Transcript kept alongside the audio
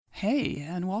Hey,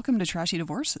 and welcome to Trashy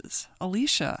Divorces.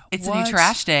 Alicia, it's a new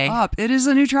trash day. Up? It is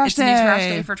a new trash day. It's a new trash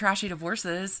day for Trashy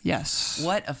Divorces. Yes.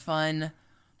 What a fun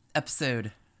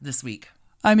episode this week.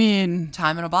 I mean...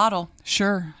 Time in a bottle.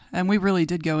 Sure. And we really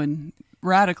did go in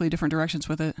radically different directions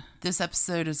with it. This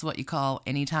episode is what you call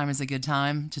any time is a good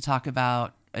time to talk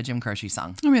about a Jim Croce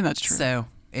song. I mean, that's true. So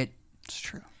it's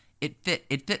true. It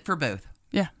fit for both.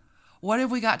 Yeah. What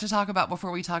have we got to talk about before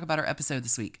we talk about our episode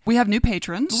this week? We have new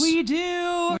patrons. We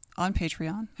do. On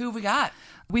Patreon. Who have we got?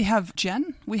 We have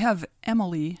Jen, we have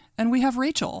Emily, and we have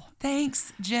Rachel.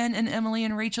 Thanks, Jen and Emily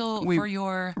and Rachel, for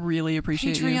your really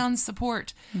appreciate Patreon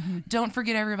support. Mm-hmm. Don't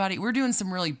forget, everybody, we're doing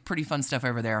some really pretty fun stuff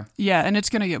over there. Yeah, and it's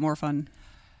going to get more fun.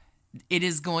 It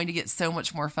is going to get so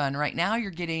much more fun. Right now,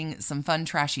 you're getting some fun,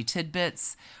 trashy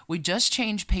tidbits. We just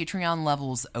changed Patreon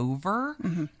levels over.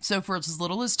 Mm-hmm. So for as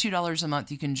little as $2 a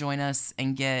month, you can join us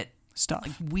and get stuff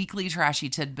like weekly trashy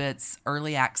tidbits,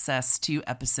 early access to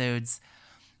episodes.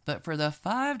 But for the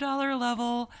 $5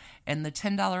 level and the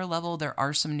 $10 level, there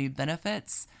are some new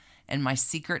benefits. And my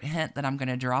secret hint that I'm going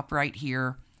to drop right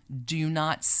here, do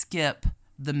not skip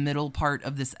the middle part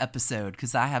of this episode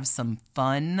because I have some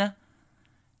fun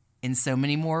in so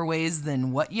many more ways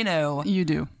than what you know. You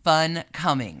do. Fun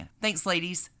coming. Thanks,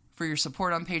 ladies, for your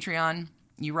support on Patreon.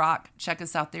 You rock. Check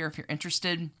us out there if you're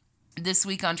interested. This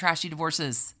week on Trashy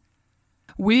Divorces.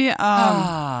 We,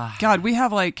 God, we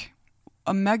have like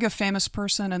a mega famous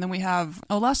person, and then we have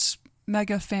a less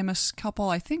mega famous couple,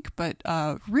 I think, but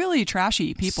really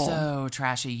trashy people. So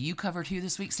trashy. You covered who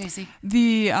this week, Stacey?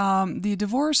 The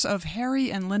divorce of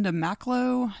Harry and Linda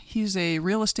Macklowe. He's a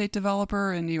real estate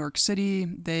developer in New York City.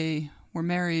 They were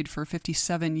married for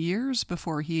 57 years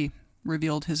before he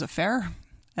revealed his affair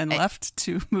and left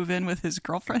to move in with his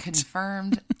girlfriend.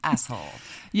 Confirmed asshole.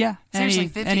 Yeah.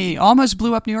 Seriously, and he almost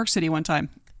blew up New York City one time.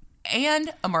 And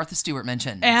a Martha Stewart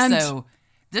mention. And so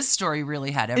this story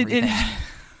really had everything.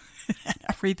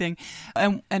 Everything.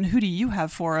 And who do you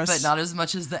have for us? But not as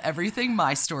much as the everything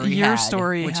my story Your had.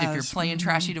 story Which has, if you're playing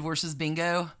Trashy Divorces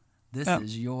bingo, this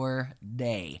is your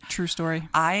day. True story.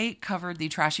 I covered the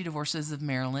Trashy Divorces of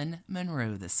Marilyn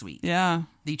Monroe this week. Yeah.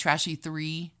 The trashy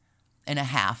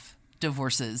 3.5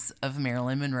 divorces of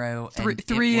Marilyn Monroe.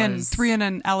 Three and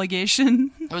an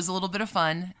allegation. It was a little bit of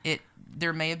fun.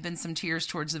 There may have been some tears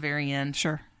towards the very end.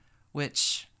 Sure.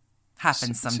 Which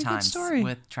happens sometimes story.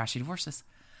 with trashy divorces.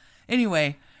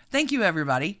 Anyway, thank you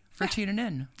everybody for tuning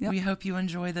in. Yep. We hope you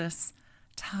enjoy this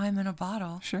time in a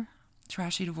bottle. Sure.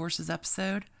 Trashy Divorces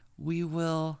episode. We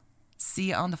will see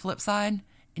you on the flip side.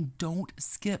 And don't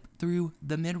skip through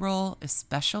the mid-roll,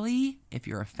 especially if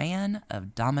you're a fan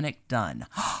of Dominic Dunn.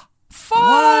 Fun!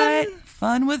 What?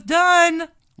 Fun with Dunn.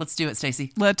 Let's do it,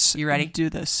 Stacey. You ready? Do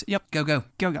this. Yep. Go, go.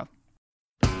 Go, go.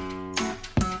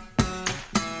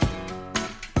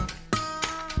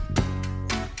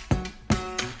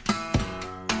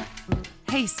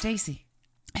 Hey, Stacey.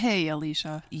 Hey,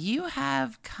 Alicia. You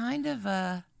have kind of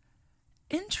a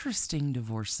interesting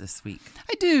divorce this week.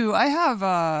 I do. I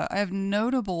have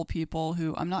notable people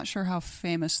who I'm not sure how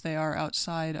famous they are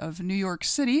outside of New York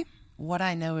City. What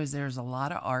I know is there's a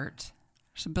lot of art.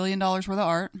 There's $1 billion worth of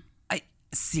art.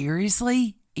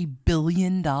 Seriously? $1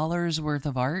 billion worth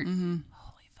of art? Mm-hmm.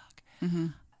 Holy fuck. Mm-hmm.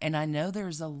 And I know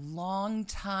there's a long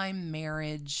time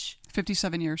marriage.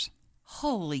 57 years.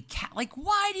 Holy cat. Like,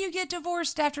 why do you get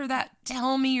divorced after that?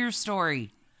 Tell me your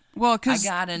story. Well, because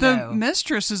the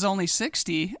mistress is only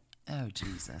 60. Oh,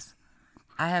 Jesus.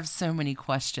 I have so many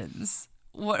questions.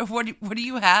 What do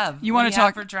you have? You want to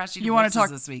talk for trashy You want to talk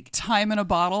this week? Time in a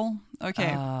bottle?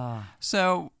 Okay.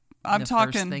 So I'm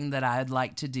talking. The first thing that I'd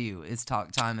like to do is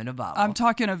talk time in a bottle. I'm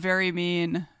talking a very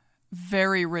mean,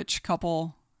 very rich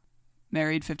couple,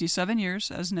 married 57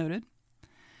 years, as noted.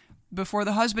 Before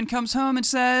the husband comes home and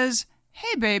says,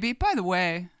 "Hey, baby, by the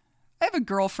way, I have a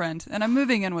girlfriend and I'm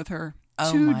moving in with her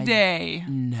today."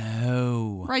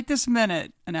 No. Right this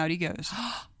minute. And out he goes.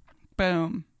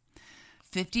 Boom.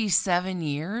 57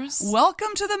 years?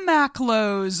 Welcome to the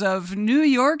Macklowes of New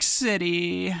York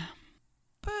City.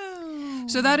 Boom.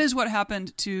 So that is what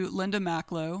happened to Linda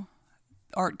Macklowe,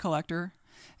 art collector,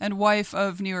 and wife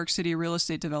of New York City real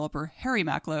estate developer Harry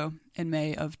Macklowe in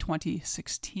May of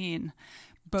 2016.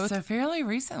 So fairly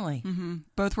recently. Mm-hmm,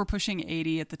 both were pushing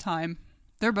 80 at the time.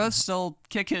 They're both still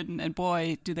kicking, and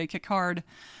boy, do they kick hard.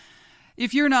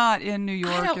 If you're not in New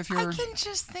York, I can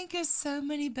just think of so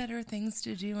many better things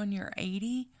to do when you're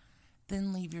 80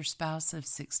 than leave your spouse of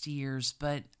 60 years,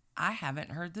 but I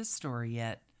haven't heard this story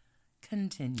yet.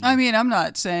 Continue. I mean, I'm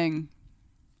not saying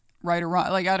right or wrong.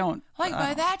 Like, I don't... Like,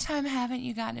 by that time, haven't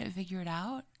you gotten it figured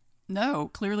out? No,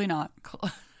 clearly not.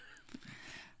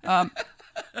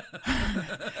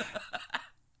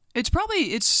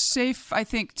 It's safe, I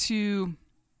think, to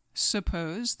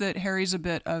suppose that Harry's a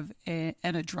bit of an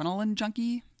adrenaline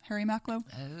junkie, Harry Macklowe.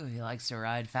 Oh, he likes to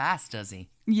ride fast, does he?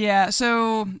 Yeah,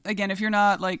 so again, if you're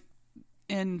not like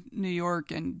in New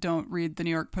York and don't read the New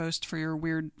York Post for your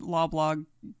weird law blog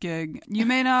gig, you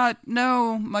may not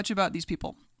know much about these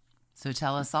people. So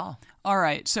tell us all. All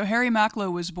right, so Harry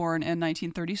Macklowe was born in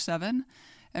 1937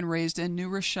 and raised in New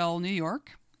Rochelle, New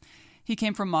York. He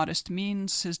came from modest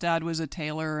means. His dad was a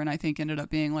tailor and I think ended up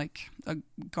being like a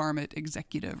garment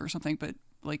executive or something, but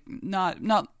like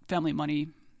not family money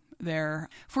there.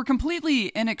 For completely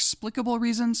inexplicable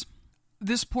reasons,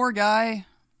 this poor guy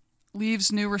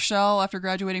leaves New Rochelle after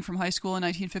graduating from high school in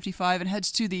 1955 and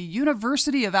heads to the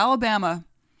University of Alabama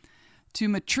to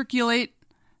matriculate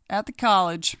at the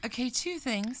college. Okay, two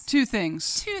things.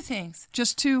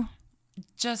 Just two?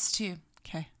 Just two.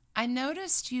 Okay. I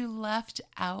noticed you left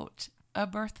out a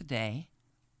birthday,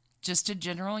 just a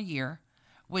general year,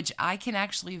 which I can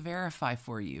actually verify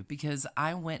for you because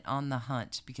I went on the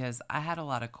hunt because I had a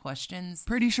lot of questions.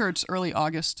 Pretty sure it's early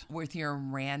August. With your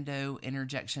rando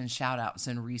interjection shout-outs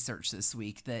and research this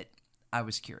week that I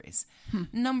was curious.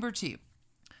 Number two,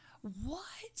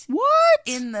 what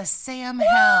in the Sam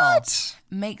hell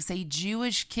makes a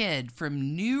Jewish kid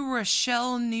from New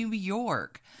Rochelle, New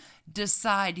York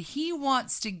decide he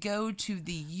wants to go to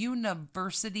the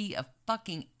University of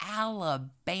fucking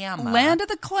Alabama? Land of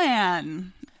the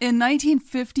Klan in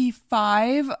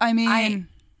 1955. I mean,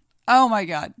 oh my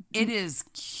God. It is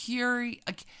curious.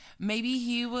 Maybe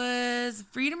he was a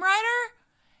freedom rider?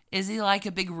 Is he like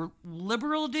a big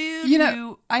liberal dude? You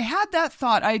know, I had that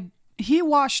thought. He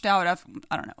washed out after,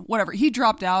 I don't know, whatever. He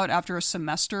dropped out after a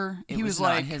semester. He was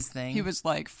not his thing. He was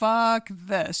like, fuck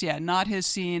this. Yeah, not his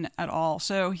scene at all.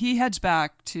 So he heads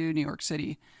back to New York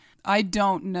City. I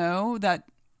don't know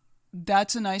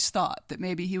that's a nice thought that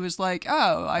maybe he was like,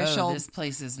 I shall this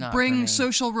place is not bring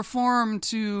social reform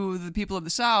to the people of the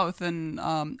South. And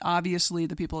obviously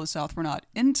the people of the South were not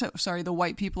the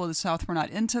white people of the South were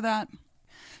not into that.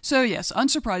 So yes,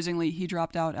 unsurprisingly, he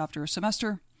dropped out after a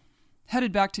semester.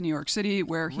 Headed back to New York City,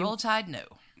 where he Roll Tide, no.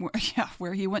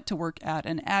 Where he went to work at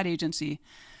an ad agency.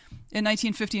 In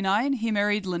 1959, he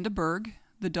married Linda Berg,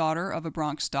 the daughter of a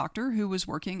Bronx doctor who was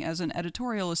working as an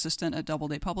editorial assistant at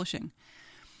Doubleday Publishing.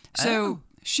 So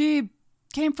she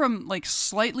came from like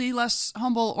slightly less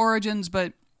humble origins,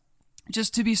 but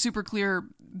just to be super clear,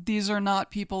 these are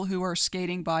not people who are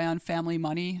skating by on family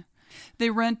money. They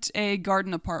rent a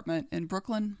garden apartment in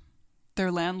Brooklyn. Their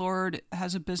landlord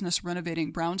has a business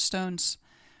renovating brownstones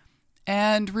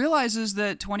and realizes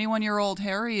that 21-year-old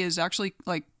Harry is actually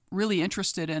like really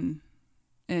interested in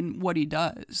what he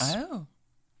does. Oh.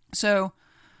 So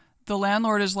the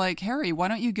landlord is like, Harry, why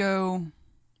don't you go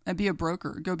and be a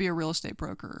broker? Go be a real estate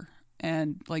broker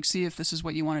and like see if this is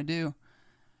what you want to do.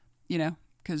 You know,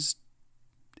 because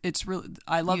it's really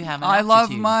I love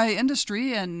my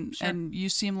industry and you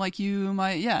seem like you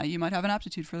might have an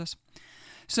aptitude for this.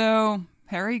 So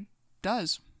Harry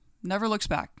does. Never looks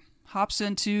back. Hops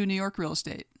into New York real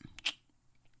estate.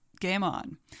 Game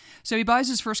on. So he buys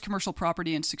his first commercial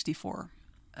property in 1964.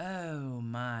 Oh,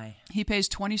 my. He pays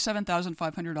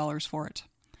 $27,500 for it.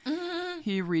 Mm-hmm.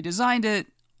 He redesigned it,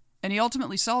 and he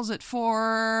ultimately sells it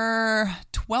for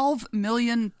 $12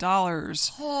 million.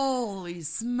 Holy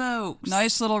smokes.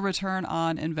 Nice little return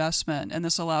on investment, and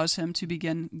this allows him to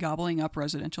begin gobbling up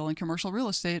residential and commercial real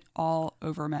estate all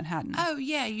over Manhattan. Oh,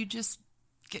 yeah, you just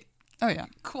get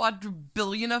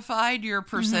quadrillionified your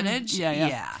percentage. Mm-hmm.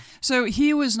 Yeah. So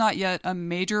he was not yet a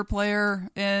major player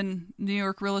in New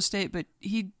York real estate, but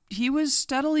he was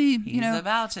steadily, He's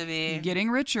about to be getting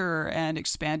richer and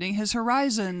expanding his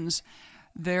horizons.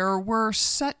 There were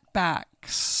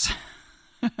setbacks.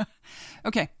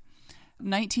 Okay,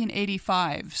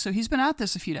 1985. So he's been at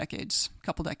this a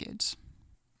couple decades.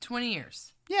 20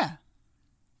 years. Yeah.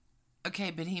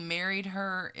 Okay, but he married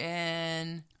her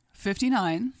in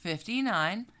 59.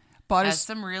 Has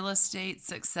some real estate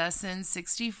success in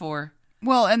 64.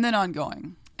 Well, and then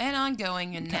ongoing.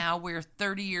 And now we're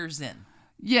 30 years in.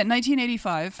 Yeah,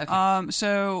 1985. Okay.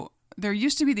 So there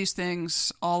used to be these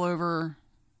things all over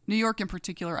New York in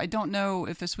particular. I don't know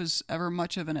if this was ever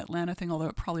much of an Atlanta thing, although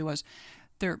it probably was.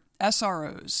 They're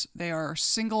SROs. They are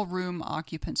single room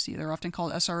occupancy. They're often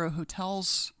called SRO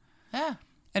hotels. Yeah.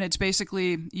 And it's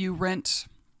basically you rent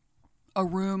a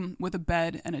room with a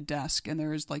bed and a desk, and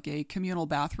there's like a communal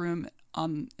bathroom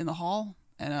in the hall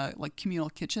and a like communal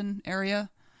kitchen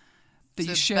area that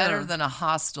you share. Better than a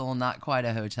hostel, not quite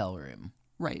a hotel room.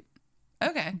 Right.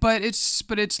 Okay. But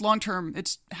it's long-term.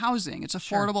 It's housing. It's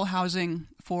affordable housing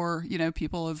for,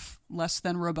 people of less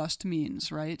than robust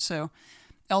means, right? So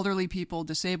elderly people,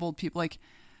 disabled people, like,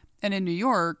 and in New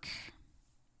York,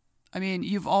 I mean,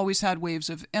 you've always had waves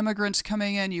of immigrants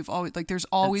coming in. You've always, like, there's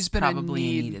always been probably a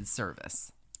need. needed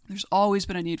service. There's always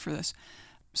been a need for this.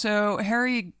 So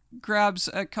Harry grabs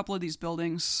a couple of these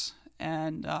buildings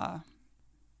and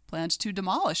plans to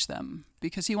demolish them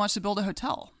because he wants to build a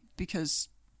hotel because,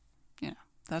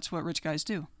 that's what rich guys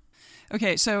do.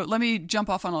 Okay, so let me jump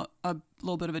off on a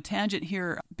little bit of a tangent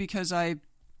here because I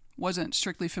wasn't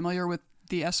strictly familiar with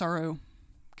the SRO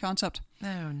concept.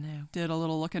 Oh, no. Did a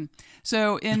little looking.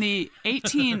 So in the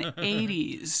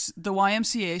 1880s, the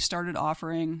YMCA started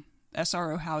offering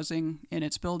SRO housing in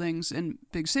its buildings in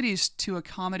big cities to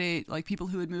accommodate like people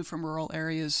who had moved from rural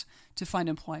areas to find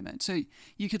employment. So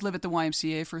you could live at the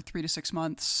YMCA for 3 to 6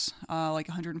 months, like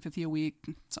 $150 a week,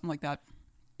 something like that.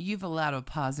 You've allowed a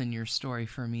pause in your story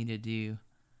for me to do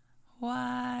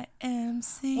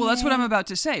YMCA. Well, that's what I'm about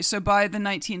to say. So by the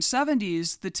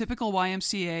 1970s, the typical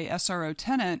YMCA SRO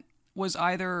tenant was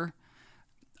either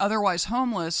otherwise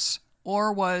homeless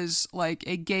or was like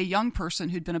a gay young person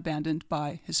who'd been abandoned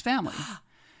by his family.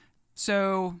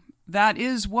 So that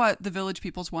is what the Village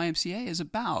People's YMCA is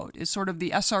about, is sort of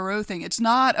the SRO thing. It's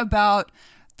not about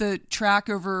the track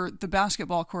over the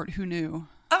basketball court. Who knew?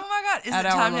 Oh my God. Is it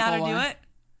time now to do it?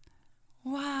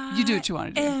 You do what you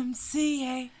want to do.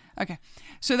 YMCA. Okay.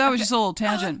 So that was just a little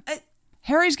tangent.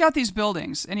 Harry's got these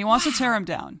buildings and he wants to tear them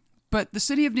down. But the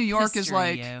city of New York is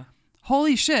like,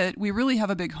 holy shit, we really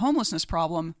have a big homelessness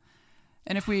problem.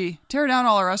 And if we tear down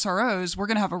all our SROs, we're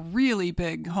going to have a really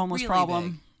big homeless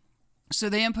problem. Big. So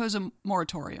they impose a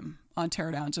moratorium on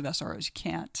teardowns of SROs. You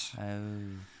can't.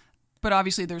 Oh. But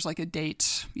obviously there's like a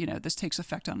date, this takes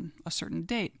effect on a certain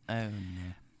date. Oh,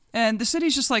 no. And the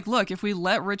city's just like, look, if we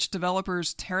let rich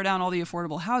developers tear down all the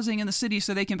affordable housing in the city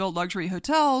so they can build luxury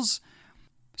hotels,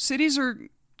 cities are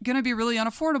going to be really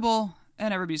unaffordable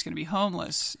and everybody's going to be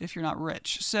homeless if you're not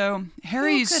rich. So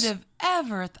Harry's... Who could have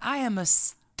ever... I am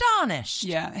astonished.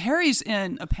 Yeah, Harry's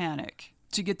in a panic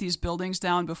to get these buildings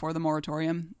down before the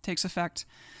moratorium takes effect.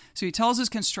 So he tells his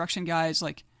construction guys,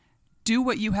 like, do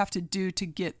what you have to do to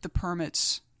get the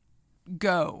permits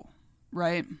go,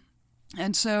 right?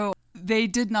 And so... they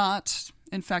did not,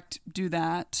 in fact, do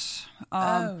that.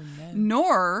 No.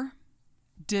 Nor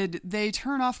did they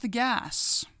turn off the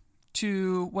gas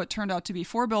to what turned out to be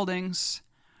 4 buildings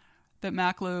that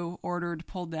Macklowe ordered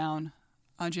pulled down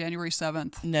on January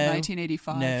 7th,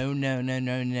 1985.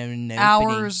 No.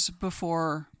 Hours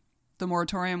before the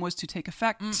moratorium was to take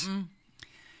effect.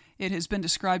 It has been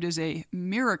described as a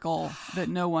miracle that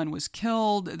no one was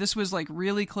killed. This was like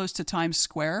really close to Times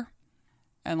Square.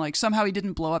 And like somehow he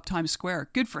didn't blow up Times Square.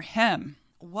 Good for him.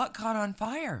 What caught on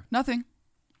fire? Nothing.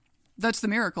 That's the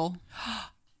miracle.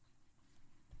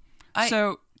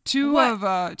 So two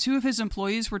of his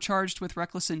employees were charged with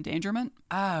reckless endangerment.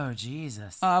 Oh,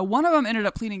 Jesus. One of them ended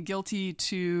up pleading guilty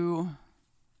to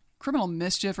criminal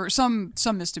mischief or some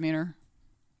misdemeanor.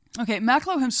 Okay,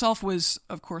 Macklowe himself was,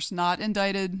 of course, not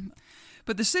indicted,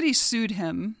 but the city sued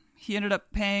him. He ended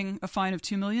up paying a fine of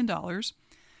 $2 million.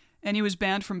 And he was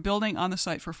banned from building on the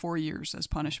site for 4 years as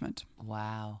punishment.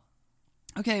 Wow.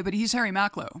 Okay, but he's Harry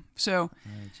Macklowe. So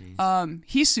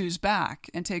he sues back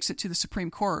and takes it to the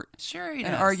Supreme Court. Sure he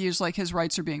does. And argues like his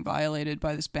rights are being violated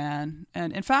by this ban.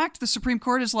 And in fact, the Supreme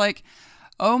Court is like,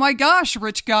 oh my gosh,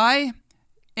 rich guy.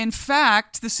 In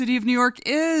fact, the city of New York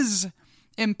is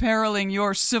imperiling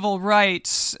your civil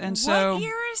rights. And so... what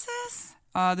year is this?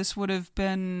 This would have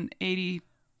been 80...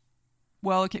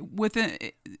 Well, okay, within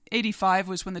 85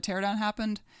 was when the teardown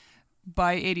happened.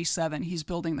 By 87, he's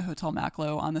building the Hotel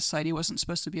Macklowe on the site he wasn't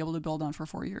supposed to be able to build on for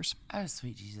 4 years. Oh,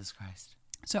 sweet Jesus Christ.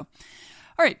 So,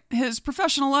 all right, his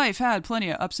professional life had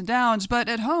plenty of ups and downs, but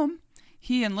at home,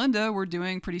 he and Linda were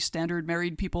doing pretty standard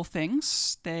married people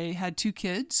things. They had 2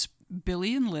 kids,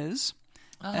 Billy and Liz.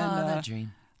 Oh, that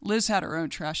dream. Liz had her own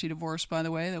trashy divorce, by the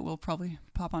way, that we'll probably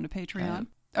pop onto Patreon.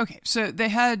 Okay, so they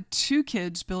had 2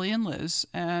 kids, Billy and Liz,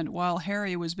 and while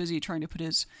Harry was busy trying to put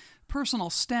his personal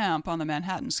stamp on the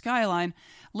Manhattan skyline,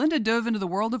 Linda dove into the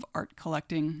world of art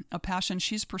collecting, a passion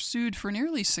she's pursued for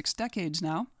nearly 6 decades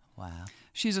now. Wow.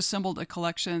 She's assembled a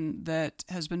collection that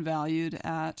has been valued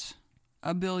at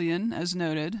 $1 billion, as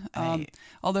noted.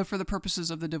 Although for the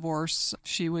purposes of the divorce,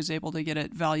 she was able to get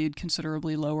it valued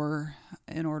considerably lower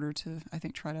in order to, I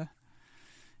think, try to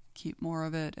keep more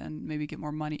of it and maybe get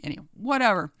more money. Anyway,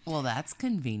 whatever. Well, that's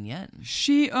convenient.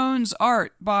 She owns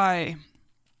art by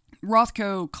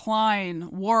Rothko, Klein,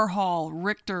 Warhol,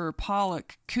 Richter,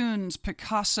 Pollock, Koons,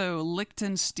 Picasso,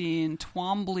 Lichtenstein,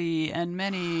 Twombly, and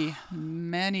many,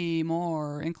 many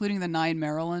more, including the 9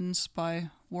 Marilyns by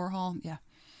Warhol. Yeah.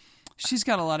 She's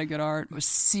got a lot of good art.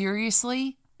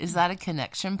 Seriously? Is that a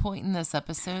connection point in this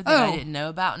episode that I didn't know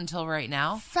about until right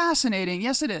now? Fascinating.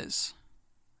 Yes, it is.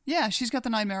 Yeah, she's got the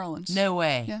 9 Marilyns. No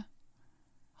way. Yeah.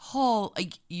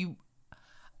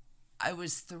 I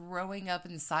was throwing up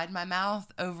inside my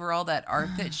mouth over all that art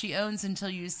that she owns until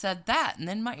you said that. And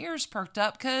then my ears perked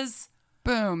up because...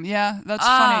 Boom. Yeah, that's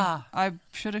funny. I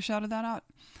should have shouted that out.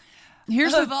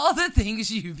 Of all the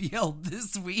things you've yelled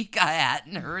this week, I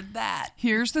hadn't heard that.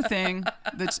 Here's the thing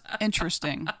that's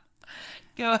interesting.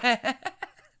 Go ahead.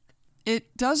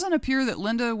 It doesn't appear that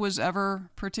Linda was ever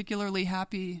particularly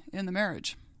happy in the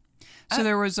marriage. So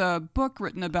there was a book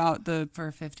written about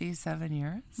For 57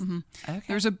 years? Mm-hmm. Okay.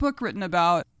 There's a book written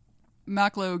about...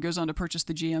 Macklowe goes on to purchase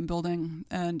the GM building.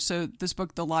 And so this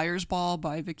book, The Liar's Ball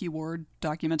by Vicky Ward,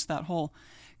 documents that whole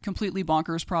completely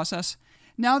bonkers process.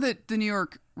 Now that the New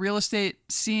York real estate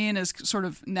scene is sort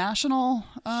of national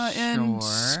in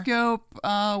scope,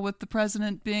 with the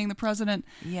president being the president,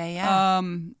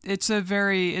 it's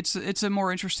a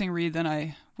more interesting read than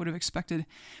I would have expected.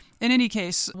 In any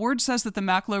case, Ward says that the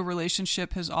Macklowe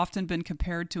relationship has often been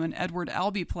compared to an Edward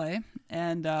Albee play,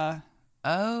 and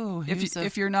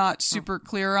if you're not super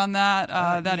clear on that,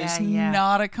 that is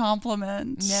not a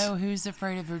compliment. No, Who's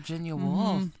Afraid of Virginia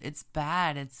Woolf? It's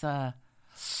bad. It's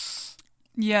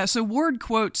Yeah, so Ward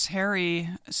quotes Harry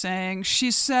saying,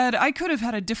 "She said, I could have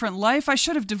had a different life. I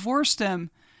should have divorced him."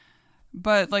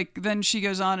 But then she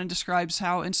goes on and describes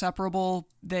how inseparable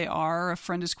they are. A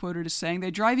friend is quoted as saying,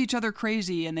 "They drive each other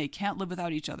crazy and they can't live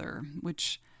without each other,"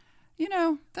 which,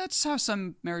 that's how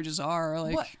some marriages are.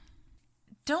 What?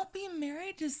 Don't be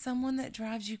married to someone that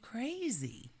drives you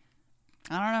crazy.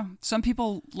 I don't know. Some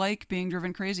people like being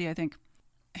driven crazy, I think.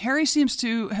 Harry seems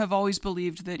to have always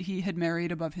believed that he had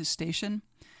married above his station.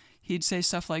 He'd say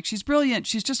stuff like, "She's brilliant.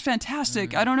 She's just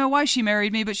fantastic. I don't know why she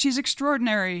married me, but she's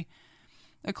extraordinary."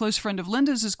 A close friend of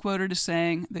Linda's is quoted as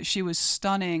saying that she was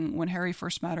stunning when Harry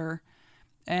first met her,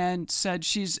 and said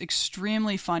she's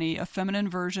extremely funny, a feminine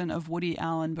version of Woody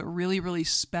Allen, but really, really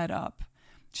sped up.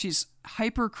 She's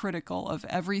hypercritical of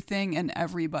everything and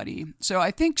everybody. So I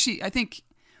think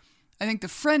the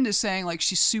friend is saying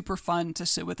she's super fun to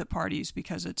sit with at parties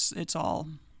because it's all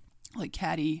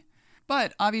catty.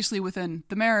 But obviously within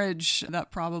the marriage, that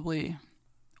probably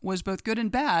was both good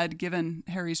and bad given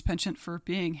Harry's penchant for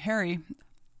being Harry.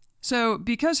 So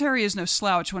because Harry is no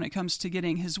slouch when it comes to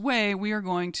getting his way, we are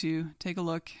going to take a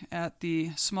look at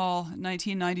the small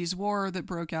 1990s war that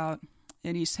broke out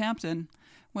in East Hampton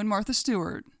when Martha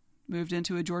Stewart moved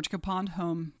into a Georgia Pond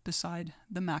home beside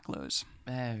the Macklowes.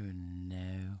 Oh,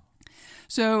 no.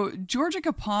 So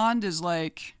Georgia Pond is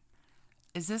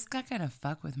Is this guy gonna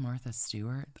fuck with Martha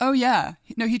Stewart? Oh, yeah.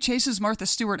 No, he chases Martha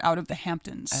Stewart out of the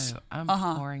Hamptons. Oh, I'm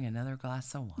pouring another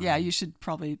glass of wine. Yeah, you should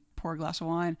probably pour a glass of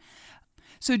wine.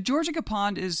 So Georgia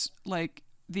Pond is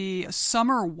the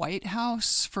summer White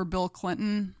House for Bill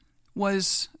Clinton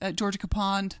was at Georgia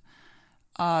Pond.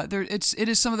 It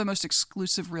is some of the most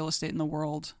exclusive real estate in the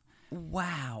world.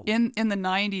 Wow. In the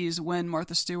 90s, when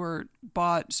Martha Stewart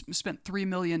spent $3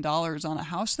 million on a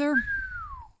house there,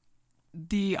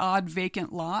 the odd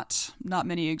vacant lot, not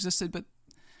many existed, but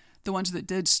the ones that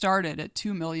did started at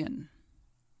 $2 million.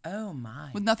 Oh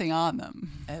my! With nothing on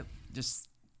them. Oh, just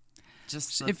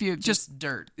dirt.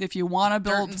 dirt. If you want to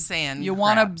build dirt and sand, you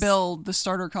want to build. The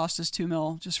starter cost is $2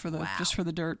 million just for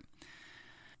the dirt.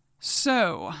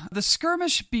 So the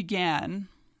skirmish began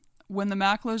when the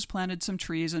Macklowes planted some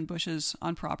trees and bushes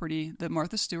on property that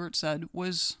Martha Stewart said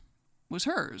was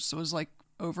hers. It was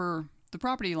over the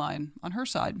property line on her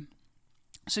side.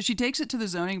 So she takes it to the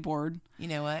zoning board. You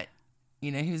know what?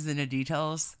 You know who's in the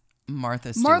details?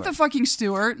 Martha Stewart. Martha fucking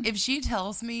Stewart. If she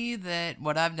tells me that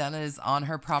what I've done is on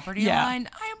her property line,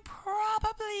 I'm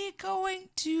probably going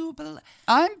to believe.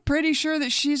 I'm pretty sure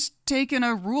that she's taken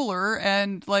a ruler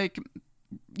and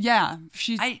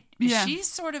she's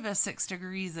sort of a 6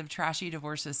 degrees of trashy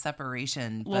divorces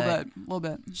separation. A little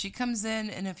bit. She comes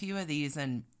in a few of these,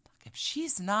 and if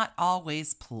she's not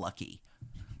always plucky,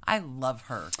 I love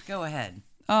her. Go ahead.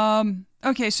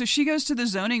 Okay, so she goes to the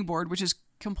zoning board, which is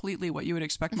completely what you would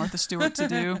expect Martha Stewart to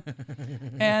do,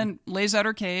 and lays out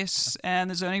her case, and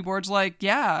the zoning board's a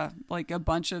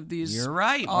bunch of these You're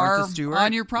right, are Martha Stewart.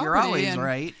 on your property. You're always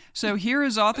right. So here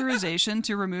is authorization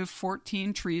to remove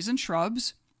 14 trees and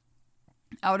shrubs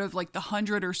out of the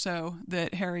 100 or so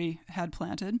that Harry had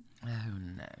planted. Oh,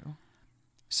 no.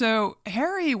 So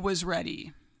Harry was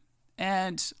ready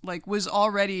and was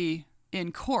already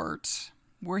in court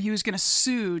where he was going to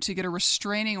sue to get a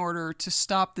restraining order to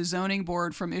stop the zoning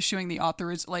board from issuing the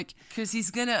authorization. Because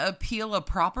he's going to appeal a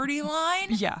property line?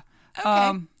 Yeah.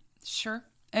 Sure.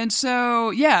 And so,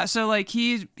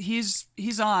 he's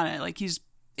on it. He's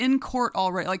in court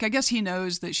already. Like, I guess he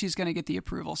knows that she's going to get the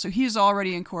approval. So he's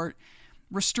already in court,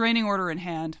 restraining order in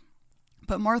hand.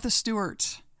 But Martha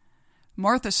Stewart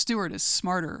is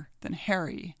smarter than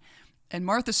Harry. And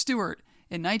Martha Stewart,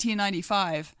 in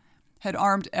 1995, had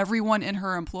armed everyone in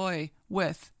her employ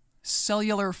with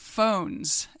cellular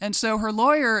phones. And so her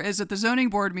lawyer is at the zoning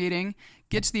board meeting,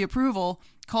 gets the approval,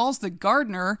 calls the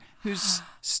gardener who's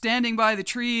standing by the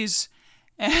trees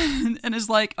and is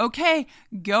like, okay,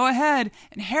 go ahead.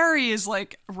 And Harry is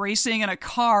like racing in a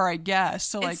car, I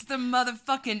guess. To like, it's the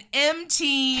motherfucking M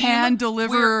team. Hand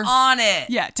deliver. We're on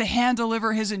it. Yeah, to hand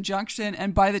deliver his injunction.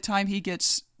 And by the time he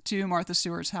gets to Martha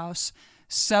Stewart's house,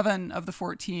 7 of the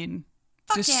 14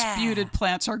 disputed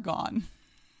plants are gone.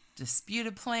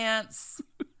 Disputed plants.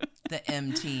 The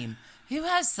M team. Who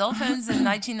has cell phones in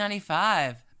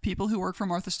 1995? People who work for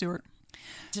Martha Stewart.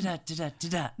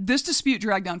 Da-da. This dispute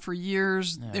dragged on for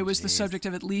years. Oh, it was the subject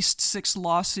of at least 6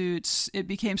 lawsuits. It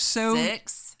became so...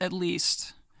 6? At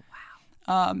least.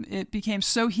 Wow. It became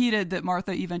so heated that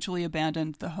Martha eventually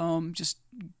abandoned the home, just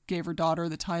gave her daughter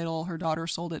the title. Her daughter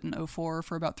sold it in 2004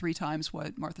 for about 3 times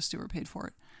what Martha Stewart paid for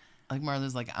it. Like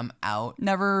Martha's like, I'm out.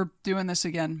 Never doing this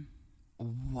again.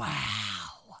 Wow.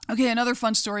 Okay, another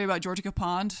fun story about Georgia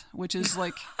Pond, which is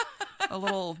like a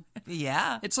little...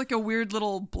 Yeah. It's like a weird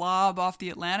little blob off the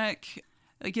Atlantic.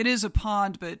 Like, it is a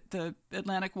pond, but the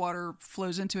Atlantic water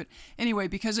flows into it. Anyway,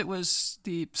 because it was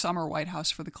the summer White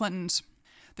House for the Clintons,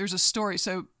 there's a story.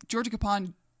 So Georgia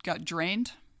Pond got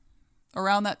drained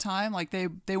around that time. Like,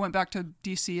 they went back to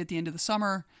D.C. at the end of the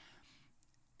summer,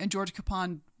 and Georgia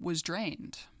Pond was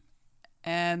drained.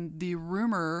 And the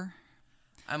rumor...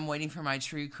 I'm waiting for my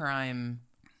true crime...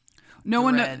 No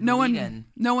one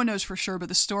knows for sure, but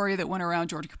the story that went around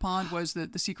Georgia Pond was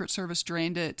that the Secret Service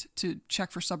drained it to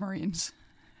check for submarines.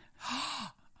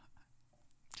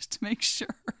 Just to make sure.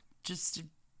 Just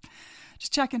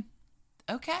checking.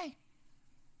 Okay.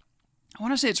 I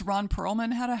want to say it's Ron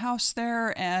Perlman had a house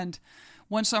there, and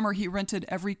one summer he rented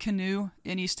every canoe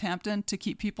in East Hampton to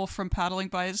keep people from paddling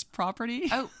by his property.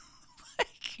 Oh.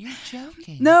 You're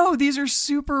joking. No, these are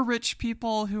super rich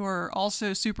people who are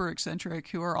also super eccentric,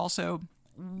 who are also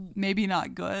maybe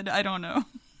not good. I don't know.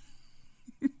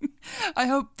 I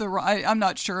hope I'm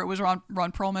not sure it was Ron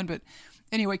Perlman, but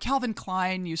anyway, Calvin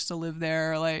Klein used to live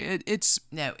there. Like it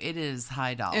is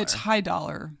high dollar. It's high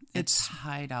dollar. It's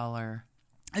high dollar.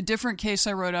 A different case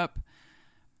I wrote up.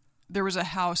 There was a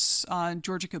house on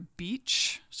Georgia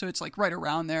Beach, so it's like right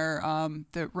around there.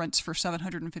 That rents for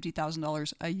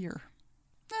 $750,000 a year.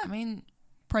 I mean,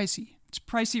 pricey. It's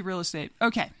pricey real estate.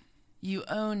 Okay. You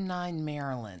own 9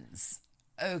 Marilyns.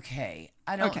 Okay.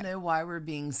 I don't know why we're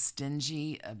being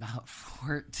stingy about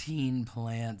 14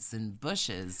 plants and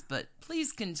bushes, but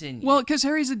please continue. Well, because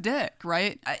Harry's a dick,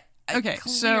 right? Okay,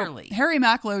 clearly. So Harry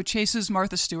Macklowe chases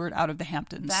Martha Stewart out of the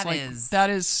Hamptons. That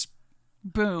is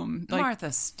boom. Like,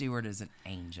 Martha Stewart is an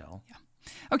angel. Yeah.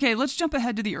 Okay, let's jump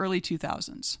ahead to the early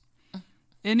 2000s.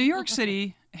 In New York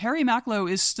City, Harry Macklowe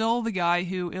is still the guy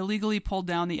who illegally pulled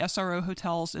down the SRO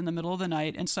hotels in the middle of the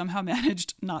night and somehow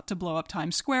managed not to blow up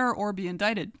Times Square or be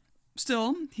indicted.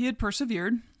 Still, he had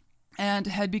persevered and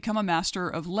had become a master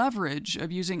of leverage,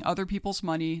 of using other people's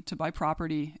money to buy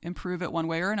property, improve it one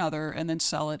way or another, and then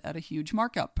sell it at a huge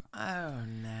markup. Oh,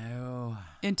 no.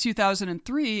 In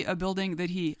 2003, a building that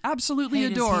he absolutely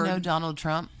adored... Does he know Donald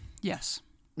Trump? Yes.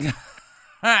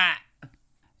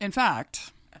 In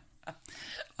fact...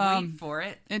 Wait for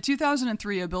it. In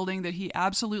 2003, a building that he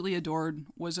absolutely adored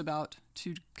was about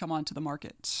to come onto the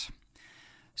market.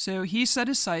 So he set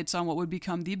his sights on what would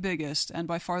become the biggest and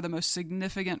by far the most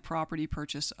significant property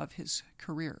purchase of his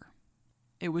career.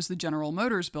 It was the General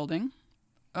Motors building,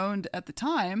 owned at the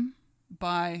time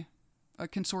by a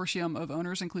consortium of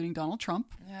owners, including Donald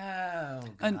Trump. Oh,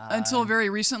 God. Until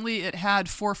very recently, it had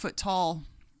 4-foot-tall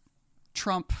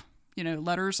Trump,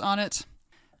 letters on it.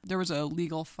 There was a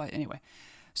legal fight. Anyway.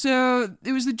 So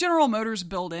it was the General Motors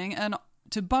building, and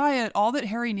to buy it, all that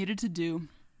Harry needed to do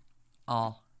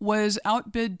was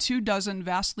outbid 24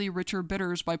 vastly richer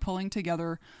bidders by pulling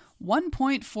together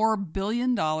 $1.4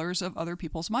 billion of other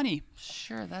people's money.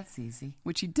 Sure, that's easy.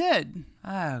 Which he did.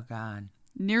 Oh, God.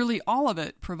 Nearly all of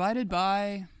it provided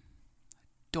by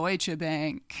Deutsche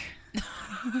Bank.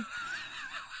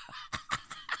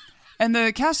 And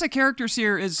the cast of characters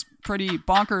here is pretty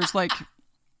bonkers. Like...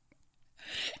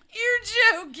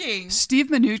 You're joking. Steve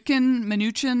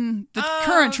Mnuchin, the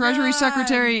current Treasury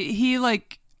Secretary,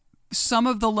 some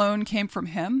of the loan came from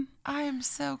him. I am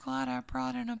so glad I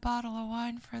brought in a bottle of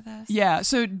wine for this. Yeah,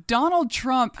 so Donald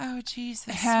Trump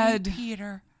Jesus, had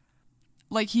Peter.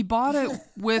 like he bought it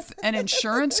with an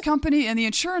insurance company, and the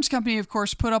insurance company, of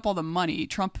course, put up all the money.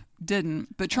 Trump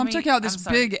didn't, but Trump took out this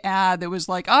big ad that was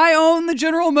like, I own the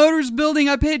General Motors building.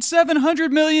 I paid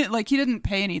 $700 million. Like, he didn't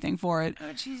pay anything for it.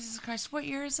 Oh, Jesus Christ. What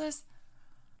year is this?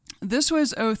 This was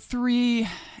 2003,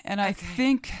 and I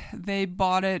think they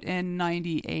bought it in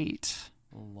 98.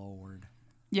 Lord.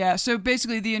 Yeah, so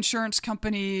basically the insurance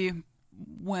company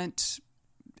went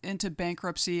into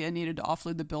bankruptcy and needed to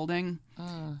offload the building,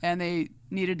 and they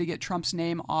needed to get Trump's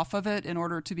name off of it in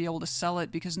order to be able to sell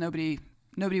it, because nobody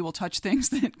will touch things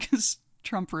because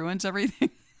Trump ruins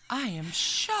everything. I am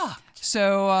shocked.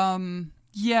 So,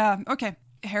 yeah, okay.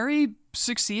 Harry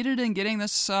succeeded in getting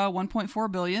this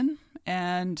 $1.4 billion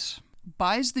and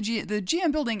buys the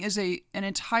GM building is an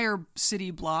entire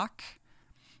city block.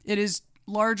 It is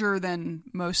larger than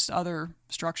most other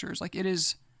structures. Like, it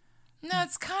is... No,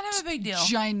 it's kind of a big deal.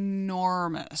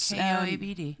 Ginormous.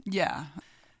 KOABD. Yeah.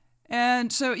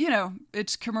 And so,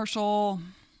 it's commercial,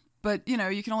 but, you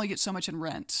can only get so much in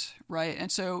rent, right?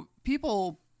 And so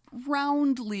people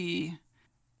roundly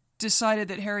decided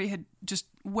that Harry had just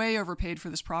way overpaid for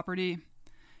this property.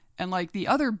 And, like, the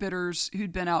other bidders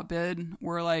who'd been outbid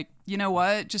were like, you know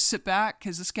what? Just sit back,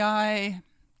 because this guy,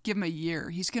 give him a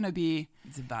year. He's going to be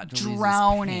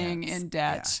drowning in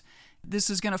debt. Yeah.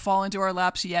 This is going to fall into our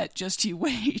laps yet. Just you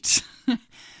wait.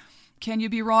 Can you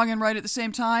be wrong and right at the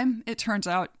same time? It turns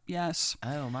out, yes.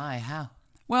 Oh, my. How?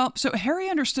 Well, so Harry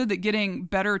understood that getting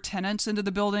better tenants into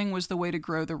the building was the way to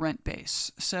grow the rent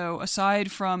base. So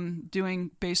aside from doing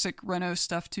basic reno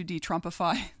stuff to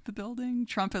de-Trumpify the building,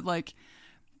 Trump had, like,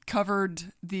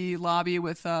 covered the lobby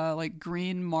with like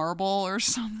green marble or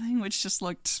something, which just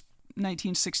looked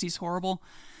 1960s horrible.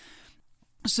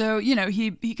 So,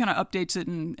 he kind of updates it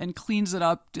and cleans it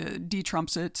up,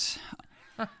 de-Trumps it.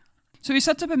 So he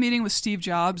sets up a meeting with Steve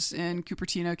Jobs in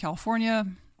Cupertino, California.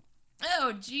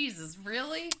 Oh, Jesus,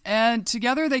 really? And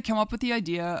together they come up with the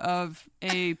idea of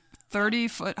a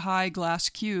 30-foot high glass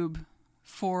cube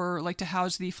for, like, to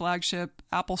house the flagship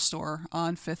Apple store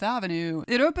on Fifth Avenue.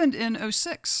 It opened in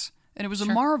 2006, and it was a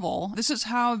marvel. This is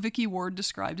how Vicky Ward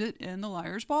described it in The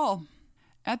Liar's Ball.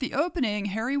 At the opening,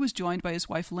 Harry was joined by his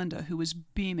wife, Linda, who was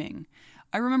beaming.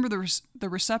 I remember the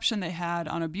reception they had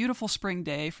on a beautiful spring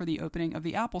day for the opening of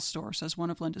the Apple store, says one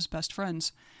of Linda's best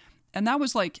friends. And that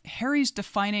was, like, Harry's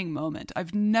defining moment.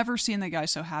 I've never seen the guy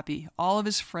so happy. All of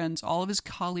his friends, all of his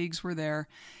colleagues were there.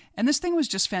 And this thing was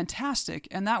just fantastic.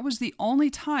 And that was the only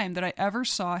time that I ever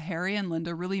saw Harry and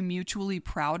Linda really mutually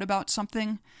proud about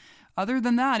something. Other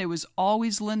than that, it was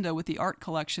always Linda with the art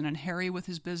collection and Harry with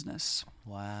his business.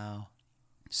 Wow.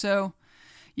 So,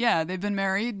 yeah, they've been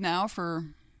married now for,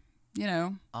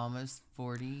 almost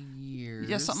 40 years.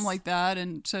 Yeah, something like that.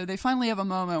 And so they finally have a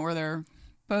moment where they're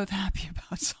both happy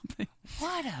about something.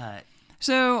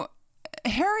 So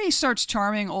Harry starts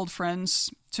charming old friends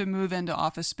to move into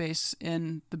office space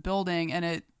in the building. And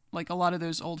it, like, a lot of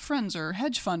those old friends are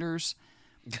hedge funders.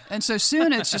 And so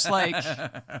soon it's just like,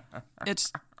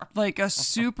 it's like a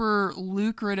super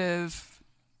lucrative,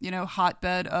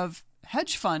 hotbed of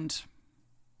hedge fund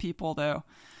people, though.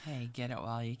 Hey, get it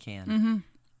while you can. Mm-hmm.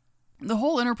 The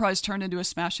whole enterprise turned into a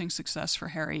smashing success for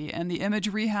Harry, and the image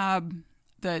rehab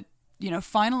that,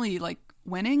 finally, like,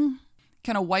 winning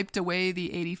kind of wiped away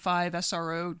the 85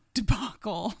 SRO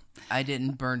debacle. I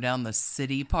didn't burn down the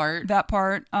city part. That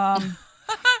part. And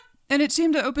it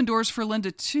seemed to open doors for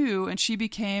Linda, too, and she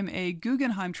became a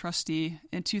Guggenheim trustee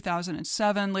in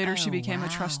 2007. Later, she became a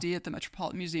trustee at the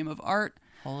Metropolitan Museum of Art.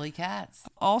 Holy cats.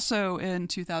 Also in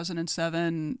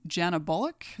 2007, Jana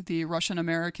Bullock, the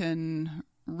Russian-American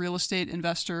real estate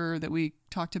investor that we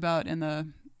talked about in the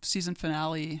season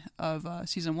finale of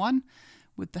season 1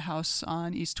 with the house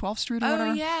on East 12th Street or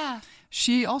whatever. Oh, yeah.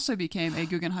 She also became a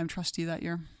Guggenheim trustee that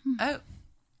year. Oh.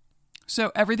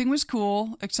 So everything was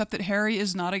cool, except that Harry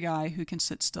is not a guy who can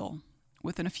sit still.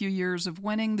 Within a few years of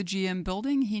winning the GM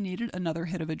building, he needed another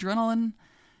hit of adrenaline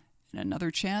and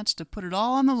another chance to put it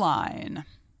all on the line.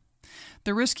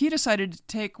 The risk he decided to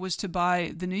take was to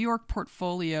buy the New York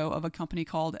portfolio of a company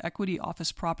called Equity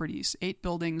Office Properties, 8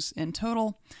 buildings in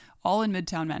total, all in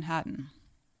Midtown Manhattan.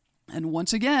 And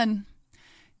once again,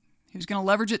 he was going to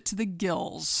leverage it to the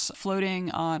gills, floating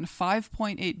on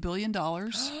 $5.8 billion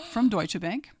from Deutsche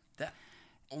Bank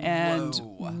and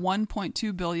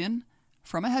 $1.2 billion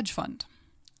from a hedge fund.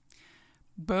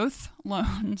 Both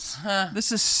loans.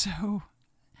 This is so...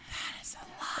 That is a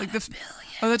lot of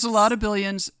billions. Oh, that's a lot of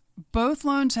billions. Both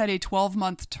loans had a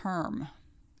 12-month term.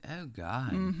 Oh,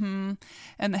 God. Mm-hmm.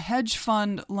 And the hedge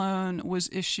fund loan was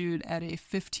issued at a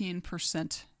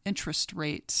 15% interest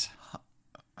rate.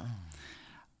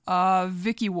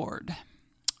 Vicky Ward.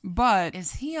 But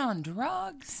Is he on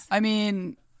drugs? I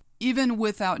mean, even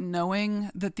without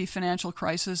knowing that the financial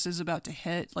crisis is about to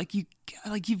hit,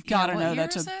 you've got to what know year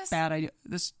that's is a this? bad idea.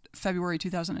 This February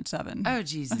 2007. Oh,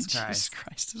 Jesus Christ. Jesus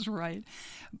Christ is right.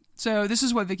 So this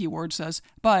is what Vicky Ward says.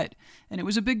 But, and it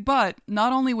was a big but,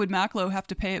 not only would Macklowe have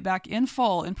to pay it back in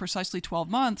full in precisely 12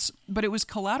 months, but it was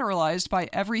collateralized by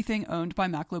everything owned by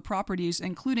Macklowe Properties,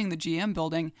 including the GM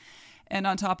building. And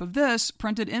on top of this,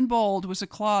 printed in bold was a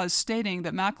clause stating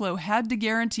that Macklowe had to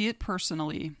guarantee it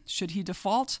personally. Should he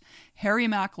default, Harry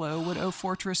Macklowe would owe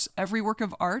Fortress every work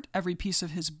of art, every piece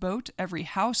of his boat, every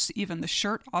house, even the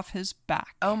shirt off his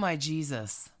back. Oh, my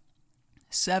Jesus.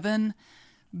 $7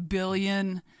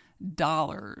 billion.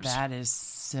 That is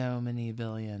so many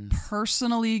billions.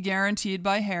 Personally guaranteed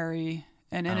by Harry,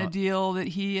 and in a deal that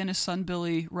he and his son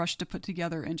Billy rushed to put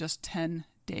together in just 10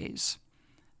 days.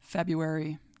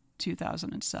 February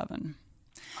 2007.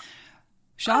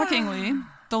 Shockingly,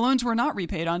 the loans were not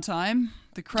repaid on time.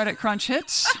 The credit crunch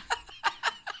hits.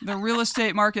 The real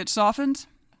estate market softened,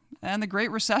 and the Great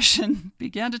Recession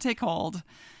began to take hold.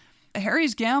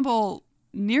 Harry's gamble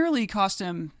nearly cost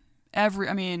him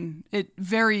it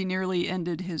very nearly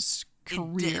ended his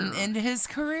career. It didn't end his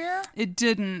career? It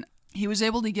didn't. He was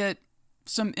able to get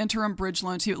some interim bridge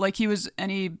loans. He sold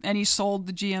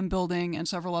the GM building and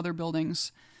several other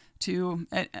buildings to,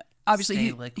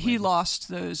 obviously he lost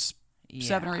those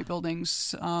 7 or 8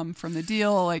 buildings from the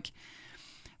deal. Like,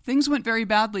 things went very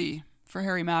badly for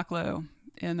Harry Macklowe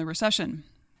in the recession,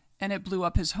 and it blew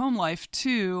up his home life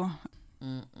too.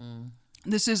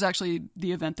 This is actually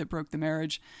the event that broke the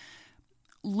marriage.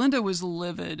 Linda was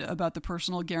livid about the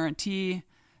personal guarantee.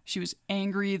 She was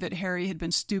angry that Harry had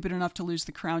been stupid enough to lose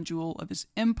the crown jewel of his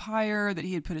empire, that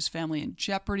he had put his family in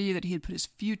jeopardy, that he had put his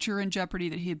future in jeopardy,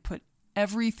 that he had put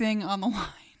everything on the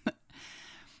line.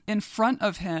 In front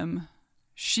of him,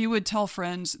 she would tell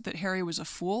friends that Harry was a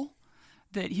fool,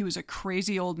 that he was a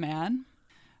crazy old man.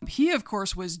 He, of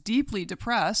course, was deeply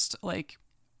depressed. Like,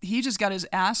 he just got his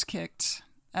ass kicked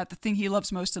at the thing he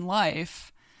loves most in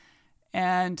life.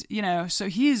 And, so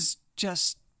he's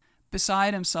just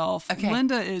beside himself. Okay.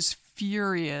 Linda is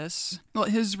furious. Well,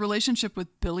 his relationship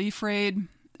with Billy frayed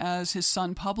as his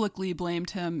son publicly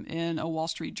blamed him in a Wall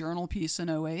Street Journal piece in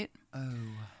 2008. Oh.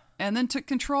 And then took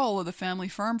control of the family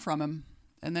firm from him.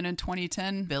 And then in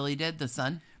 2010... Billy did, the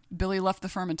son? Billy left the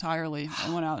firm entirely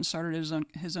and went out and started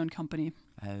his own company.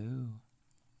 Oh.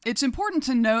 It's important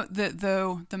to note that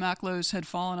though the Macklowes had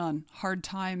fallen on hard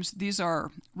times, these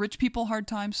are rich people hard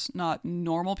times, not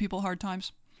normal people hard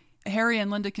times. Harry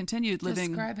and Linda continued living...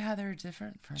 Describe how they're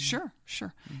different from... Sure.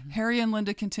 Mm-hmm. Harry and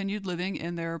Linda continued living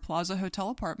in their Plaza Hotel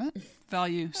apartment,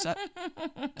 value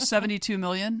 $72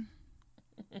 million.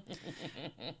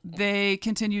 They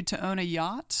continued to own a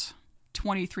yacht,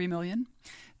 $23 million.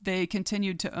 They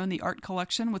continued to own the art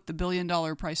collection with the $1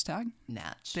 billion price tag.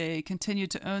 Natch. They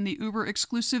continued to own the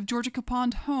uber-exclusive Georgia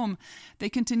Capond home. They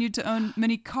continued to own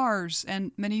many cars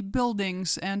and many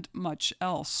buildings and much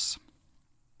else.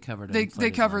 They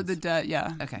covered the debt,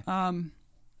 yeah. Okay. And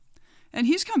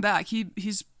he's come back.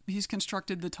 He's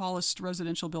constructed the tallest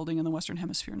residential building in the Western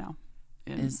Hemisphere now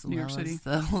in New York City. As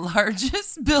the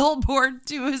largest billboard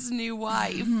to his new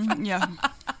wife. Yeah.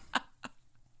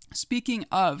 Speaking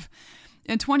of...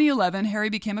 In 2011,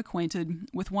 Harry became acquainted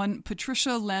with one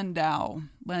Patricia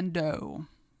Macklowe.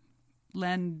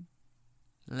 Lando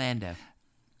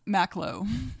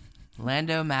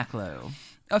Macklowe.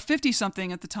 A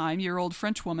 50-something at the time year-old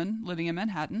French woman living in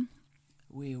Manhattan.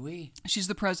 Oui. She's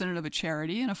the president of a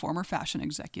charity and a former fashion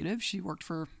executive. She worked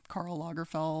for Karl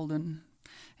Lagerfeld and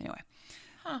anyway.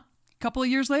 A couple of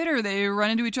years later, they run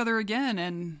into each other again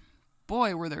and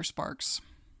boy, were there sparks.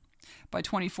 By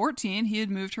 2014, he had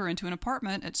moved her into an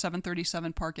apartment at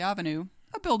 737 Park Avenue,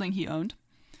 a building he owned.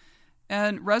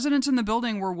 And residents in the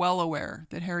building were well aware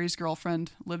that Harry's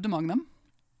girlfriend lived among them.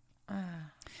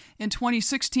 In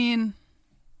 2016,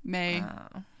 May,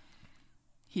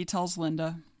 he tells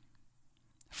Linda.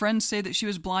 Friends say that she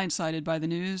was blindsided by the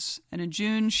news, and in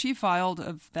June she filed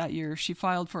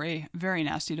for a very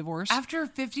nasty divorce. After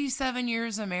 57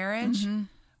 years of marriage,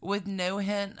 with no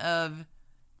hint of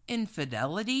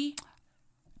infidelity?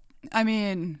 I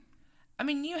mean,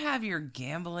 you have your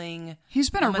gambling.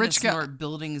 He's been a rich guy. Snort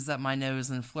buildings up my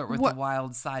nose and flirt with the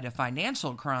wild side of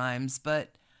financial crimes,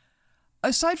 but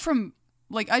aside from,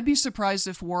 I'd be surprised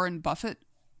if Warren Buffett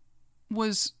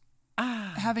was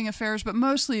having affairs, but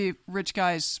mostly rich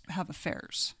guys have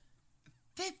affairs.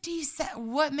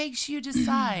 What makes you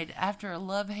decide after a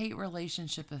love-hate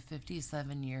relationship of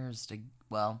 57 years to,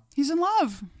 he's in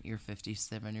love. Your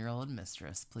 57-year-old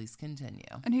mistress. Please continue.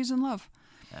 And he's in love.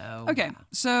 Oh, okay, wow.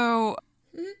 so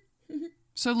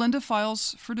So Linda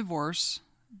files for divorce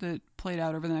that played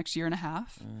out over the next year and a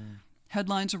half.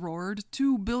 Headlines roared,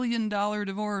 $2 billion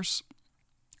divorce.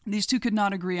 These two could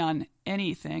not agree on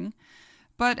anything.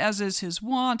 But as is his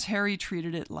wont, Harry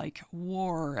treated it like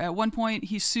war. At one point,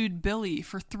 he sued Billy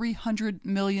for $300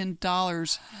 million,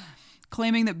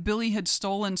 claiming that Billy had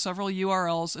stolen several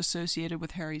URLs associated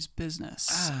with Harry's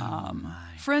business.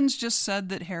 Friends just said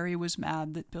that Harry was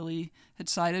mad that Billy had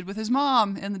sided with his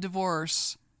mom in the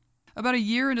divorce. About a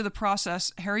year into the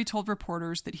process, Harry told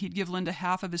reporters that he'd give Linda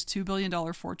half of his $2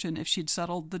 billion fortune if she'd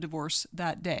settled the divorce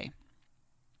that day.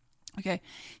 Okay,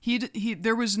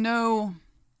 there was no...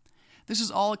 This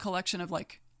is all a collection of,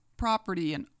 like,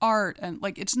 property and art, and,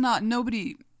 like, it's not...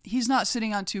 He's not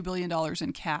sitting on $2 billion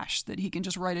in cash that he can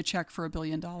just write a check for $1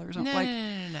 billion.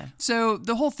 No. So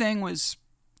the whole thing was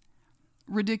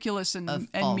ridiculous and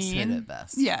mean. At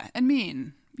best. Yeah, and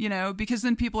mean, you know, because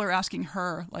then people are asking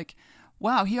her, like,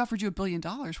 wow, he offered you $1 billion.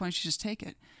 Why don't you just take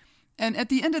it? And at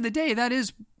the end of the day, that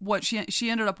is what she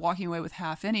ended up walking away with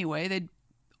half anyway.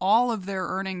 All of their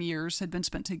earning years had been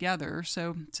spent together,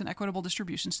 so it's an equitable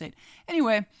distribution state.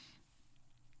 Anyway,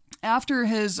 after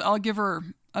his I'll give her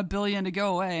 $1 billion to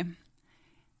go away,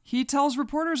 he tells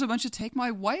reporters a bunch of take my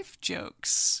wife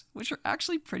jokes, which are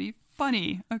actually pretty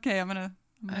funny. Okay, I'm gonna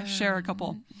share a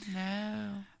couple. No.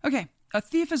 Okay, a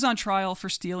thief is on trial for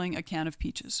stealing a can of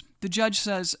peaches. The judge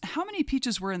says, "How many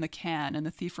peaches were in the can?" And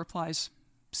the thief replies,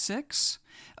 6.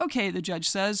 Okay, the judge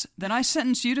says, "Then I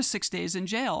sentence you to 6 days in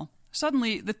jail."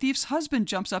 Suddenly, the thief's husband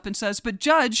jumps up and says, "But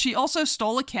judge, she also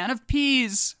stole a can of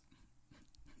peas."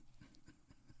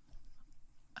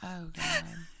 Oh, God.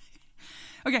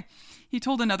 Okay, he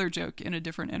told another joke in a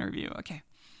different interview. Okay.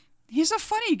 He's a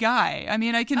funny guy. I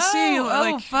mean, I can see...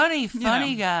 funny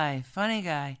know.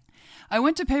 guy. I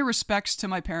went to pay respects to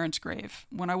my parents' grave.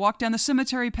 When I walked down the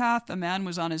cemetery path, a man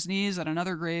was on his knees at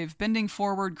another grave, bending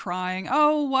forward, crying,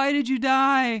 "Oh, why did you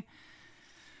die?"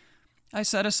 I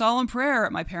said a solemn prayer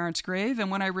at my parents' grave, and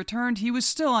when I returned, he was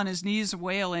still on his knees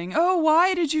wailing, "Oh,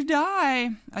 why did you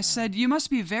die?" I said, "You must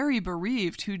be very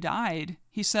bereaved. Who died?"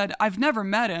 He said, "I've never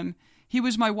met him. He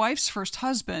was my wife's first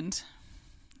husband."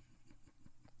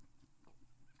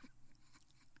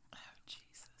 Oh,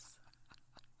 Jesus.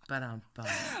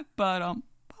 But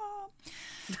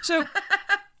So,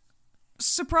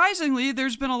 surprisingly,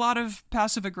 there's been a lot of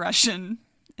passive aggression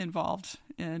involved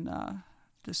in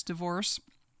this divorce.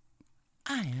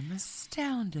 I am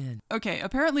astounded. Okay,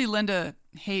 apparently Linda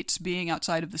hates being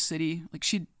outside of the city. Like,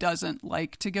 she doesn't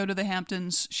like to go to the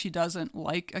Hamptons. She doesn't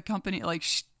like a company. Like,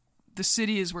 the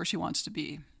city is where she wants to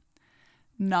be,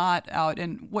 not out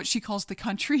in what she calls the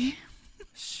country.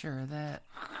 Sure, that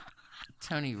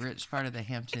Tony Rich part of the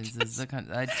Hamptons is the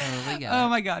country. I totally get it. Oh,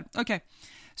 my God. Okay,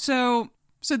 so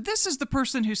this is the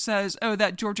person who says, "Oh,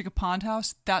 that Georgia Pond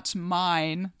house, that's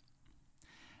mine."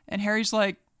 And Harry's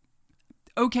like,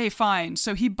 "Okay, fine."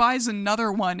 So he buys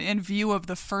another one in view of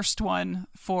the first one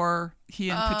for he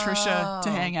and Patricia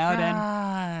to hang out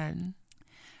in.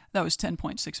 That was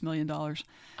 $10.6 million.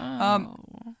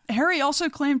 Harry also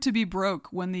claimed to be broke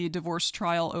when the divorce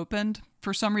trial opened,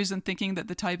 for some reason thinking that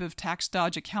the type of tax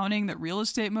dodge accounting that real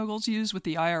estate moguls use with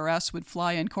the IRS would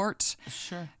fly in court.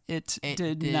 Sure. It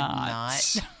did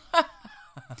not.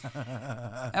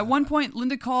 At one point,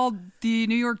 Linda called the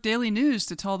New York Daily News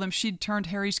to tell them she'd turned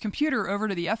Harry's computer over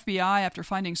to the FBI after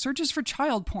finding searches for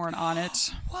child porn on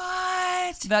it.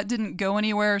 What? That didn't go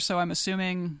anywhere, so I'm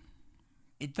assuming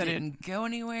it didn't go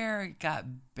anywhere. It got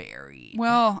buried.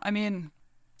 Well, I mean,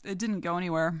 it didn't go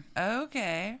anywhere.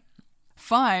 Okay.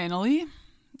 Finally,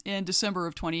 in December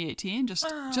of 2018, just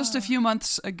a few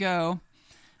months ago,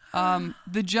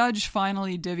 the judge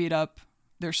finally divvied up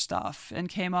their stuff and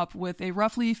came up with a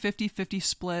roughly 50-50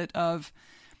 split of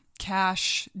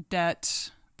cash,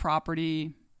 debt,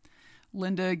 property.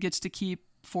 Linda gets to keep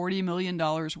 $40 million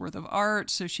worth of art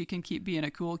so she can keep being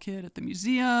a cool kid at the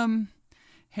museum.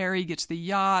 Harry gets the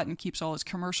yacht and keeps all his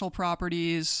commercial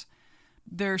properties.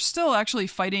 They're still actually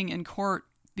fighting in court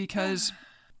because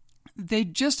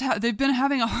they've been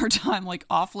having a hard time like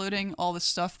offloading all the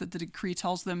stuff that the decree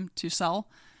tells them to sell.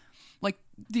 Like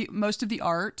most of the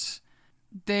art,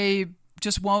 they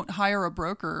just won't hire a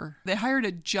broker. They hired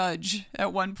a judge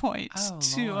at one point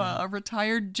a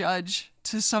retired judge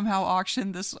to somehow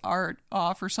auction this art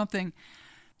off or something.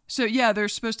 So yeah, they're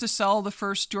supposed to sell the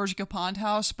first Georgia Pond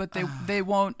house, but they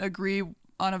won't agree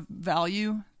on a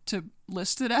value to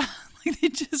list it at.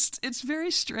 It's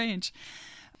very strange.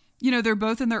 You know, they're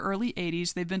both in their early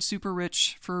 80s. They've been super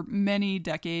rich for many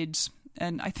decades.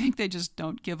 And I think they just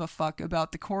don't give a fuck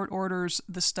about the court orders,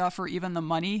 the stuff, or even the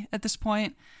money at this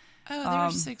point. Oh, they're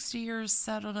 60 years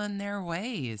settled in their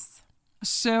ways.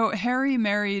 So Harry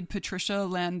married Patricia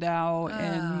Landau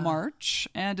in March,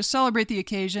 and to celebrate the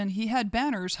occasion, he had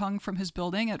banners hung from his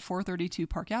building at 432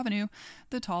 Park Avenue,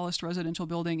 the tallest residential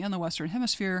building in the Western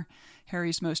Hemisphere,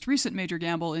 Harry's most recent major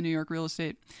gamble in New York real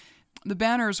estate. The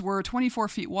banners were 24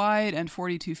 feet wide and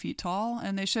 42 feet tall,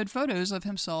 and they showed photos of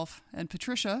himself and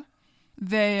Patricia.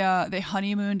 They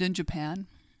honeymooned in Japan,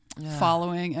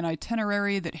 following an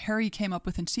itinerary that Harry came up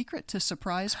with in secret to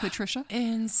surprise Patricia.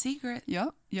 In secret?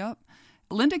 Yep.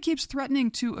 Linda keeps threatening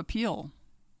to appeal,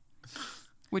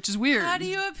 which is weird. How do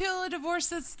you appeal a divorce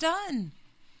that's done?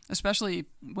 Especially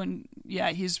when,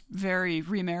 he's very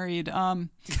remarried.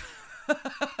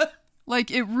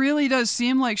 Like, it really does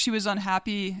seem like she was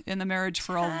unhappy in the marriage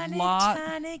for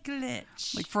tiny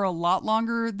glitch. Like, for a lot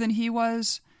longer than he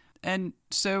was. And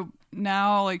so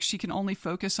now, like, she can only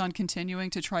focus on continuing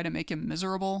to try to make him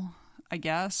miserable, I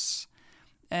guess.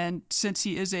 And since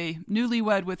he is a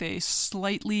newlywed with a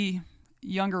slightly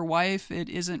younger wife, it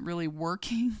isn't really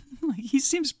working. Like, he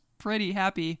seems pretty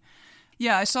happy.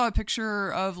 Yeah, I saw a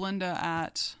picture of Linda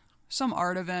at some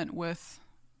art event with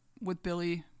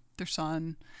Billy, their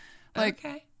son. Like,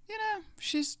 okay.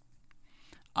 She's,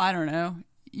 I don't know.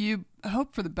 You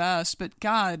hope for the best, but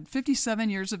God, 57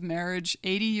 years of marriage,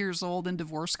 80 years old in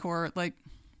divorce court. Like,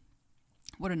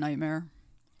 what a nightmare.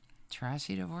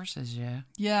 Trashy divorces, yeah.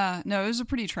 Yeah, no, it was a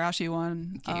pretty trashy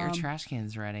one. Get your trash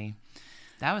cans ready.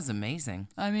 That was amazing.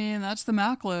 I mean, that's the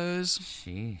Macklowes.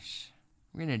 Sheesh.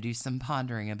 We're going to do some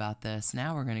pondering about this.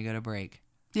 Now we're going to go to break.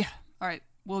 Yeah. All right.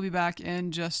 We'll be back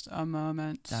in just a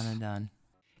moment. Done and done.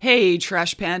 Hey,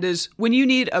 Trash Pandas. When you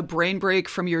need a brain break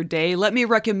from your day, let me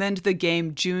recommend the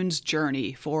game June's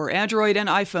Journey for Android and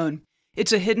iPhone.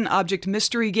 It's a hidden object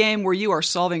mystery game where you are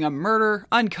solving a murder,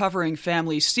 uncovering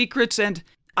family secrets, and,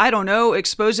 I don't know,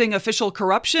 exposing official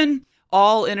corruption,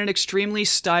 all in an extremely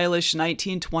stylish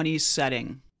 1920s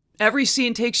setting. Every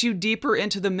scene takes you deeper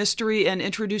into the mystery and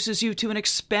introduces you to an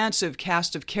expansive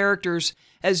cast of characters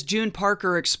as June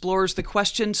Parker explores the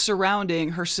questions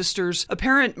surrounding her sister's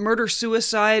apparent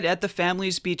murder-suicide at the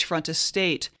family's beachfront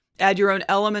estate. Add your own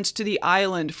elements to the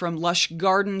island, from lush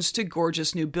gardens to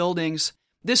gorgeous new buildings.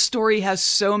 This story has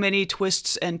so many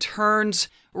twists and turns.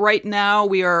 Right now,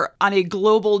 we are on a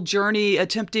global journey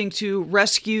attempting to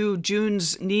rescue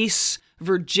June's niece,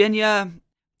 Virginia.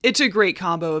 It's a great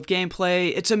combo of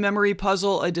gameplay. It's a memory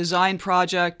puzzle, a design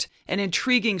project, an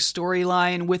intriguing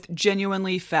storyline with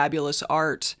genuinely fabulous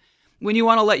art. When you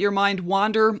want to let your mind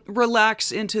wander,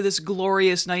 relax into this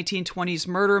glorious 1920s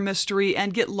murder mystery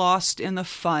and get lost in the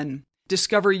fun.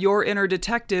 Discover your inner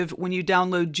detective when you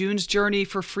download June's Journey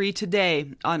for free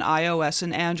today on iOS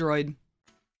and Android.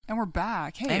 And we're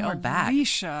back. Hey, and we're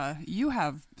Alicia, you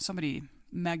have somebody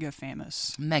mega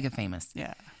famous. Mega famous.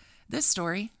 Yeah. This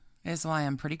story is why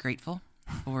I'm pretty grateful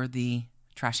for the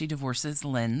Trashy Divorces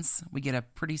lens. We get a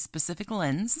pretty specific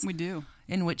lens. We do.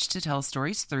 In which to tell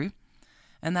stories through.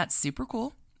 And that's super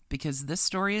cool because this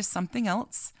story is something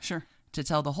else. Sure. To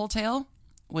tell the whole tale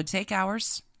would take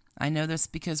hours. I know this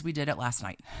because we did it last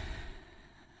night.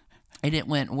 And it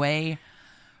went way,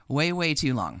 way, way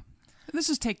too long. This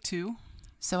is take 2.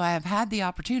 So I have had the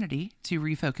opportunity to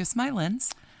refocus my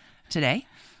lens. Today,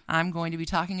 I'm going to be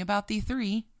talking about the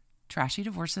 3 trashy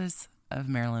divorces of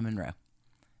Marilyn Monroe.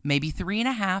 Maybe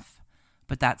 3.5,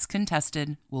 but that's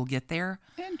contested. We'll get there.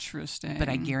 Interesting. But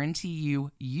I guarantee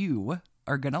you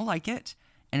are going to like it.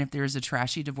 And if there's a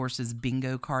trashy divorces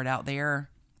bingo card out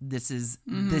there, this is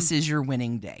your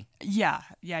winning day. Yeah.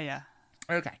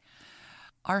 Okay.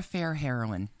 Our fair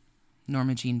heroine,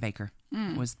 Norma Jean Baker,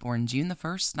 was born June the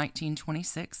 1st,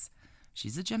 1926.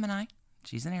 She's a Gemini.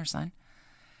 She's an air sign.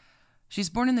 She's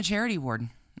born in the charity ward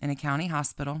in a county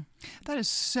hospital. That is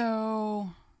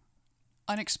so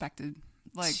unexpected.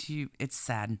 Like, it's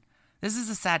sad. This is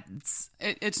a sad.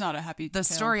 It's not a happy tale. The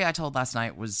story I told last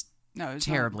night was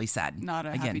terribly sad. Not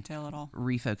a happy tale at all.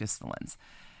 Refocus the lens.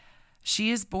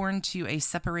 She is born to a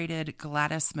separated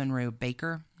Gladys Monroe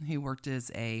Baker, who worked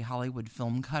as a Hollywood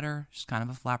film cutter. She's kind of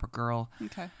a flapper girl.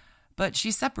 Okay. But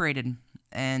she's separated,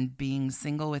 and being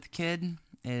single with a kid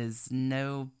is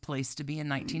no place to be in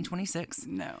 1926.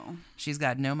 No. She's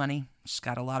got no money. She's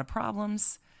got a lot of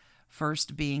problems.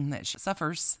 First being that she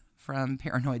suffers from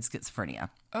paranoid schizophrenia.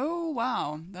 Oh,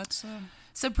 wow. That's...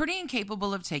 So pretty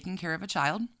incapable of taking care of a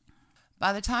child.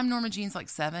 By the time Norma Jean's like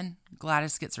 7,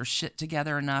 Gladys gets her shit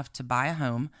together enough to buy a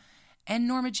home. And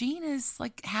Norma Jean is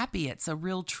like happy. It's a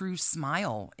real true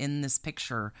smile in this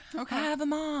picture. Okay. I have a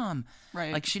mom.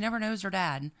 Right. Like she never knows her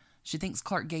dad. She thinks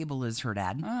Clark Gable is her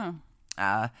dad.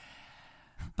 Oh.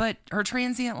 But her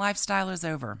transient lifestyle is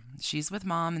over. She's with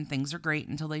mom and things are great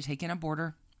until they take in a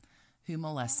boarder who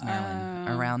molests Marilyn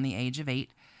around the age of 8.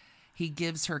 He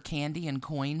gives her candy and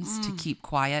coins to keep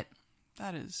quiet.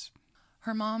 That is...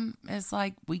 Her mom is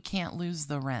like, we can't lose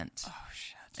the rent. Oh,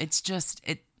 shit. It's just,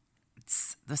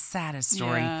 it's the saddest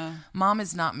story. Yeah. Mom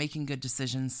is not making good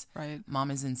decisions. Right.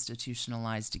 Mom is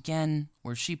institutionalized again,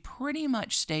 where she pretty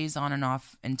much stays on and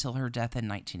off until her death in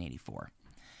 1984.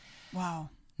 Wow.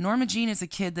 Norma Jean is a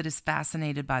kid that is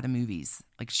fascinated by the movies.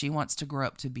 Like, she wants to grow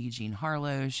up to be Jean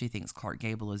Harlow. She thinks Clark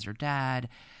Gable is her dad.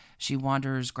 She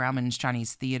wanders Grauman's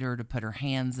Chinese Theater to put her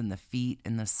hands and the feet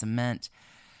in the cement.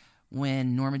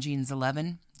 When Norma Jean's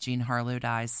 11, Jean Harlow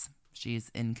dies. She is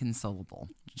inconsolable.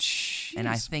 Jeez. And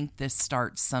I think this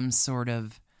starts some sort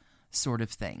of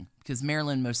thing. Because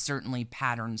Marilyn most certainly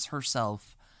patterns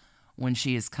herself when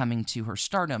she is coming to her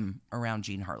stardom around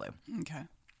Jean Harlow.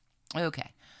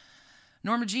 Okay.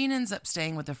 Norma Jean ends up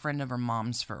staying with a friend of her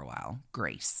mom's for a while,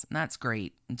 Grace. And that's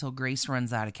great until Grace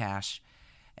runs out of cash.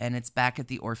 And it's back at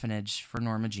the orphanage for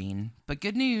Norma Jean. But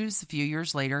good news, a few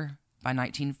years later, by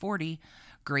 1940,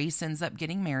 Grace ends up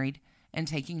getting married and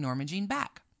taking Norma Jean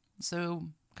back. So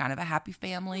kind of a happy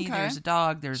family. Okay. There's a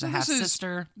dog. There's a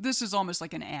half-sister. This is almost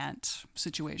like an aunt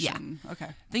situation. Yeah. Okay.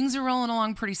 Things are rolling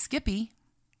along pretty skippy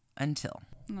until...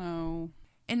 No.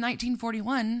 In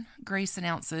 1941, Grace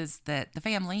announces that the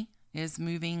family is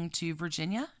moving to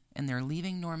Virginia and they're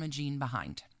leaving Norma Jean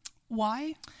behind.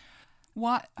 Why?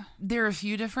 What? There are a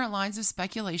few different lines of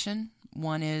speculation.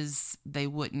 One is they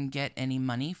wouldn't get any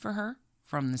money for her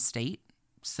from the state,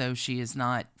 so she is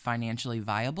not financially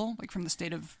viable. Like from the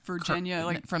state of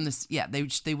Virginia? From this, yeah,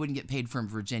 they wouldn't get paid from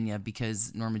Virginia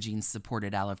because Norma Jean's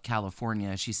supported out of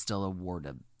California. She's still a ward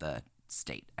of the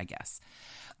state, I guess.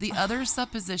 The other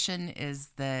supposition is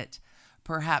that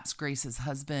perhaps Grace's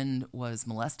husband was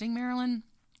molesting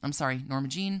Norma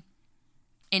Jean.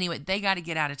 Anyway, they got to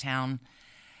get out of town.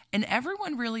 And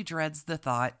everyone really dreads the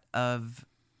thought of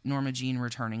Norma Jean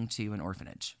returning to an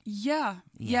orphanage. Yeah,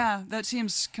 that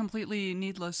seems completely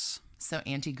needless. So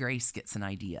Auntie Grace gets an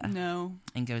idea. No.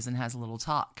 And goes and has a little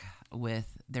talk with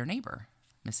their neighbor,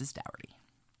 Mrs. Dougherty.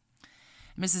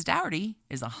 Mrs. Dougherty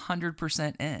is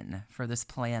 100% in for this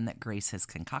plan that Grace has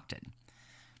concocted.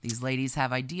 These ladies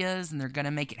have ideas and they're going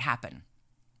to make it happen.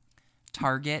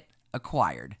 Target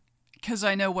acquired. Because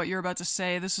I know what you're about to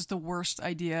say. This is the worst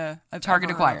idea I've Target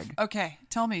ever acquired. Heard of. Okay,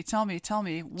 tell me.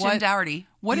 What, Jim Dougherty.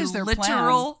 What is their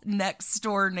literal plan? next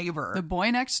door neighbor. The boy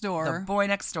next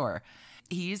door.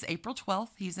 He's April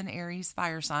 12th. He's an Aries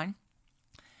fire sign.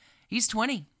 He's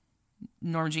 20.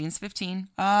 Norma Jean's 15.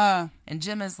 And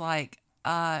Jim is like,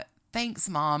 thanks,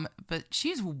 Mom, but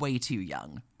she's way too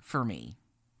young for me.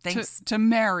 Thanks. To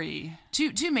marry.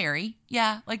 To marry.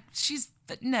 Yeah, like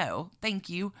no, thank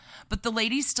you. But the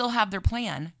ladies still have their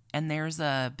plan, and there's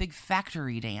a big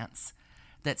factory dance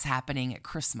that's happening at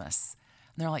Christmas.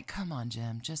 And they're like, come on,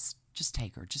 Jim, just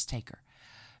take her.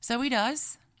 So he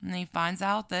does, and he finds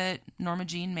out that Norma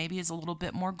Jean maybe is a little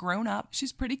bit more grown up.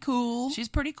 She's pretty cool.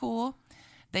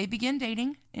 They begin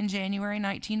dating in January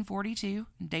 1942,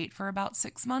 date for about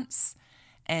 6 months,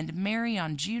 and marry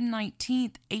on June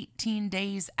 19th, 18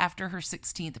 days after her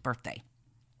 16th birthday.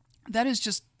 That is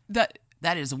just...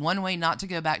 That is one way not to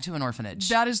go back to an orphanage.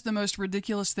 That is the most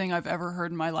ridiculous thing I've ever heard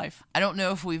in my life. I don't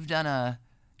know if we've done a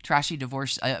trashy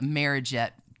divorce marriage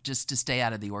yet just to stay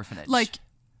out of the orphanage. Like,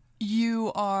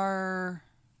 you are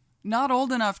not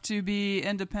old enough to be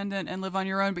independent and live on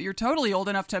your own, but you're totally old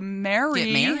enough to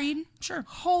marry. Get married? Sure.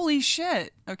 Holy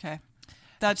shit. Okay.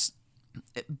 That's...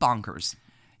 bonkers.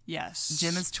 Yes.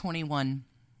 Jim is 21.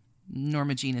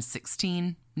 Norma Jean is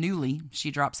 16. Newly,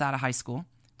 she drops out of high school.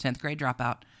 10th grade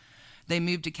dropout. They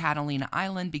moved to Catalina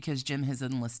Island because Jim has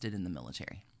enlisted in the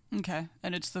military. Okay.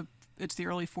 And it's the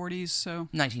early 40s, so...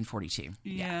 1942.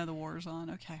 Yeah, the war's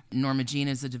on. Okay. Norma Jean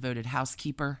is a devoted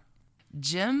housekeeper.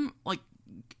 Jim,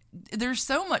 there's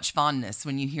so much fondness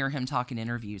when you hear him talk in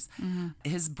interviews. Mm-hmm.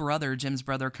 His brother, Jim's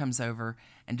brother, comes over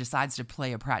and decides to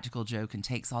play a practical joke and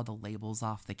takes all the labels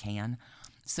off the can.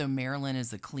 So Marilyn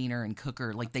is a cleaner and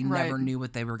cooker. They never knew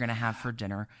what they were going to have for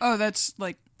dinner. Oh, that's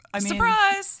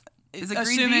surprise! Is it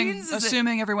green beans?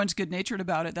 Assuming everyone's good-natured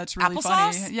about it, that's really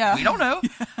applesauce? Funny. Yeah. We don't know.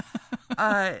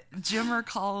 Jim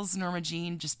recalls Norma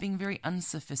Jean just being very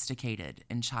unsophisticated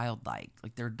and childlike.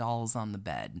 Like they're dolls on the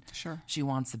bed. Sure. She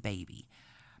wants a baby.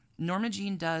 Norma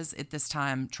Jean does, at this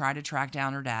time, try to track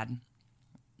down her dad.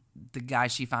 The guy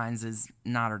she finds is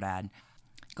not her dad.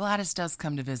 Gladys does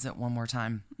come to visit one more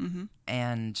time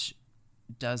and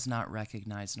does not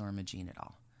recognize Norma Jean at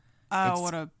all.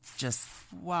 Oh,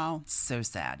 wow. So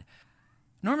sad.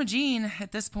 Norma Jean,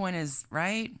 at this point, is,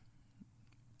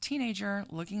 teenager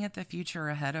looking at the future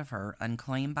ahead of her,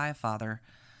 unclaimed by a father,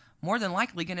 more than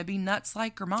likely going to be nuts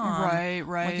like her mom. Right.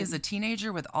 Like as a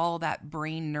teenager with all that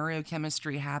brain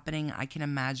neurochemistry happening, I can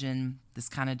imagine this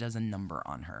kind of does a number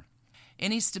on her.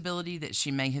 Any stability that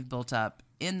she may have built up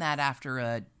in that after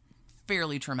a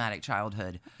fairly traumatic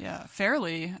childhood. Yeah,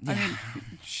 fairly. I mean,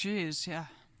 jeez, yeah.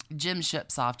 Jim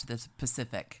ships off to the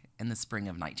Pacific in the spring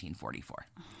of 1944.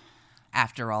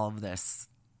 After all of this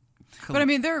But I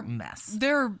mean, mess.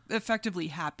 They're effectively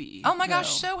happy. Oh my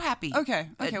gosh, so happy. Okay.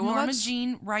 Well, Norma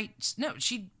Jean writes. No,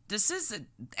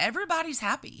 everybody's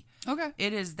happy. Okay.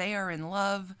 It is. They are in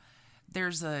love.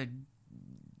 There's that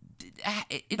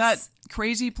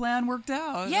crazy plan worked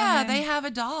out. Yeah, I mean, they have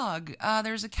a dog.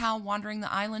 There's a cow wandering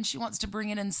the island. She wants to bring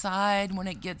it inside when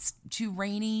it gets too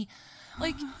rainy.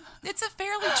 Like, it's a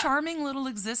fairly charming little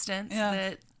existence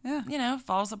that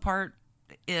falls apart.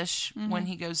 Ish when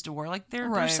he goes to war. Like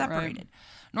they're separated. Right.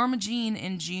 Norma Jean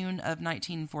in June of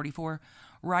 1944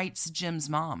 writes Jim's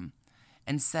mom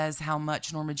and says how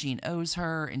much Norma Jean owes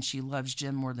her and she loves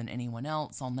Jim more than anyone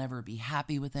else. I'll never be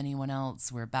happy with anyone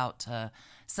else. We're about to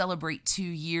celebrate 2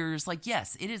 years. Like,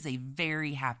 yes, it is a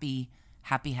very happy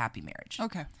marriage.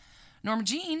 Okay. Norma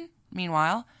Jean,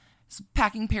 meanwhile, is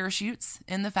packing parachutes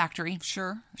in the factory.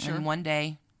 Sure. And one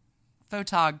day,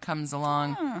 photog comes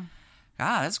along.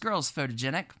 This girl's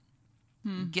photogenic.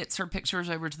 Gets her pictures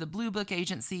over to the Blue Book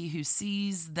agency who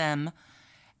sees them.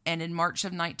 And in March of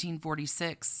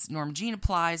 1946, Norma Jean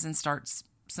applies and starts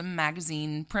some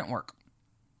magazine print work.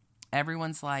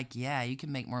 Everyone's like, yeah, you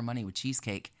can make more money with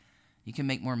cheesecake. You can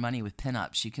make more money with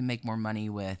pinups. You can make more money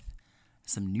with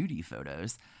some nudie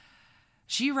photos.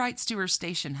 She writes to her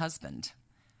station husband,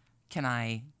 can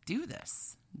I do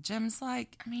this? Jim's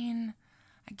like, I mean,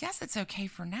 I guess it's okay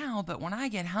for now, but when I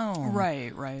get home...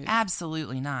 Right.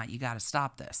 Absolutely not. You got to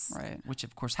stop this. Right. Which,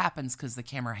 of course, happens because the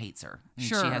camera hates her. And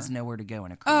sure. She has nowhere to go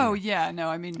in a career. Oh, yeah. No,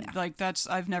 I mean, like,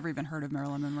 I've never even heard of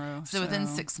Marilyn Monroe. So within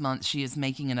 6 months, she is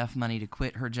making enough money to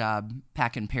quit her job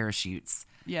packing parachutes.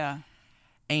 Yeah.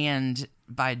 And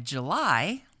by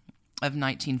July of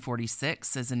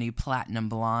 1946, as a new platinum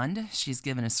blonde, she's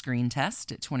given a screen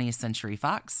test at 20th Century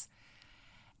Fox.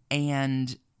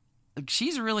 And...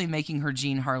 she's really making her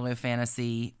Jean Harlow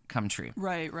fantasy come true.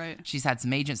 Right. She's had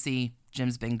some agency.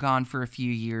 Jim's been gone for a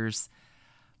few years.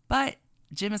 But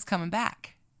Jim is coming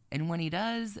back. And when he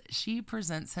does, she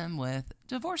presents him with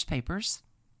divorce papers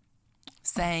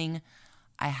saying,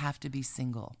 I have to be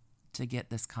single to get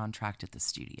this contract at the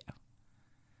studio.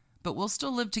 But we'll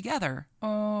still live together.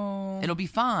 Oh. It'll be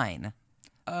fine.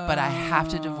 But I have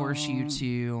to divorce you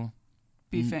to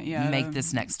make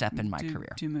this next step in my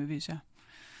career. 2 movies, yeah.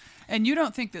 And you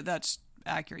don't think that that's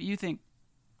accurate. You think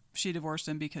she divorced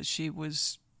him because she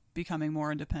was becoming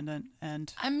more independent.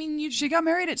 And I mean, she got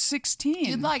married at 16.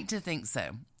 You'd like to think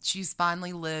so. She's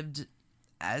finally lived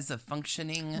as a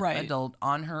functioning adult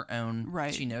on her own.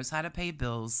 Right. She knows how to pay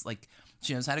bills. Like,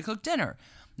 she knows how to cook dinner.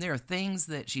 There are things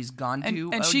that she's gone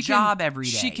to and a job every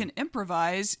day. She can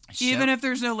improvise even if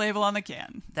there's no label on the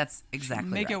can. That's exactly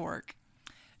Make right. it work.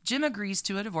 Jim agrees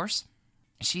to a divorce.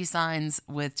 She signs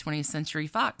with 20th Century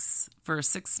Fox for a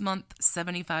 6-month,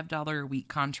 $75 a week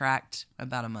contract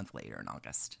about a month later in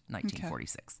August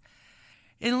 1946.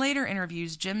 Okay. In later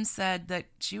interviews, Jim said that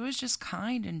she was just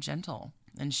kind and gentle,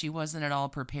 and she wasn't at all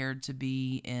prepared to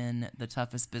be in the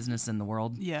toughest business in the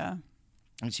world. Yeah.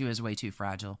 And she was way too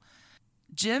fragile.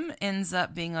 Jim ends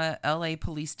up being a LA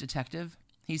police detective.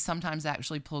 He sometimes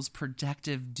actually pulls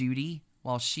protective duty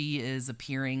while she is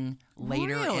appearing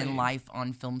later in life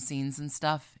on film scenes and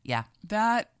stuff. Yeah.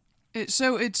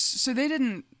 So they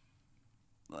didn't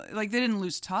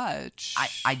lose touch.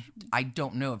 I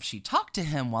don't know if she talked to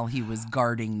him while he was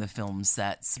guarding the film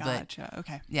sets. Gotcha. But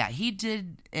okay. Yeah, he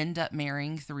did end up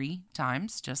marrying 3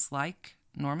 times, just like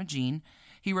Norma Jean.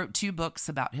 He wrote 2 books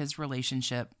about his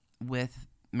relationship with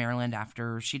Marilyn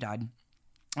after she died.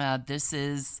 This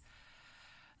is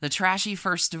The Trashy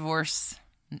First Divorce.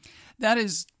 That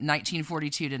is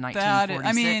 1942 to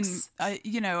 1946.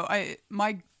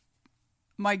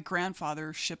 My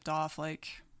grandfather shipped off like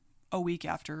a week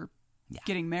after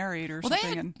getting married or something.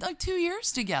 They had like 2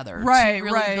 years together, to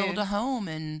really build a home,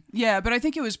 and but I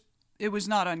think it was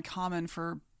not uncommon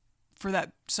for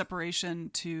that separation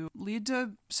to lead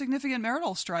to significant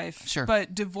marital strife. Sure,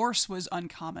 but divorce was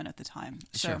uncommon at the time.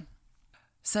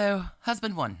 So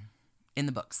husband 1 in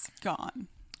the books gone.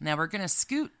 Now we're gonna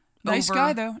scoot. Nice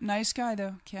guy though.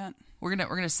 Can't. We're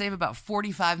gonna save about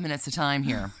 45 minutes of time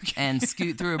here and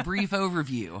scoot through a brief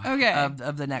overview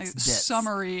of the next bits.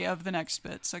 Summary of the next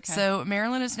bits. Okay. So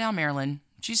Marilyn is now Marilyn.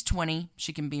 She's 20.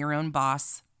 She can be her own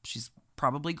boss. She's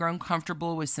probably grown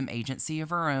comfortable with some agency of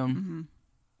her own. Mm-hmm.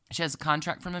 She has a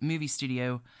contract from a movie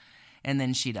studio, and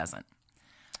then she doesn't.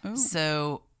 Ooh.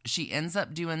 So she ends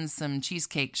up doing some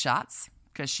cheesecake shots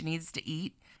because she needs to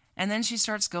eat. And then she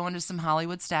starts going to some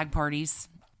Hollywood stag parties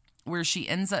where she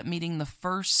ends up meeting the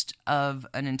first of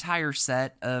an entire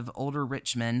set of older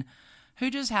rich men who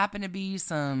just happen to be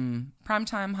some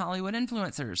primetime Hollywood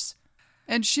influencers.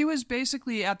 And she was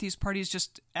basically at these parties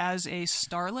just as a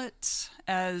starlet,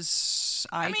 as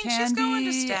eye candy. She's going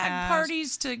to stag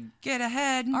parties to get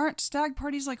ahead. Aren't stag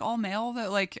parties like all male?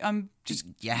 That like I'm just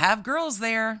you have girls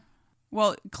there.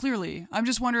 Well, clearly, I'm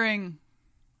just wondering.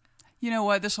 You know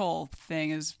what? This whole thing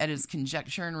is... It is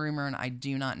conjecture and rumor, and I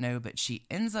do not know, but she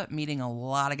ends up meeting a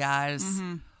lot of guys,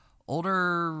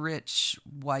 older, rich,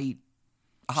 white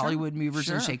Hollywood movers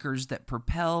and shakers that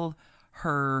propel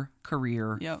her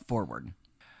career forward.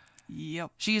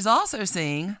 Yep. She is also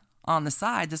seeing, on the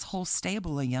side, this whole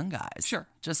stable of young guys. Sure.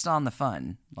 Just on the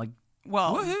fun. Like,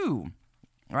 well, woohoo!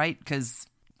 Right? Because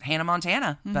Hannah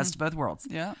Montana, best of both worlds.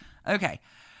 Yeah. Okay.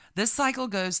 This cycle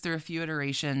goes through a few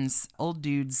iterations. Old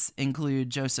dudes include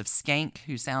Joseph Skank,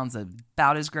 who sounds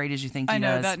about as great as you think he does.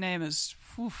 I know, that name is...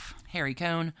 Oof. Harry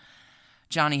Cohn.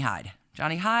 Johnny Hyde.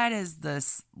 Johnny Hyde is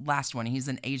this last one. He's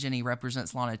an agent. He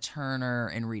represents Lana Turner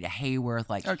and Rita Hayworth.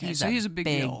 Like, okay, he's a big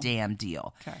deal. Damn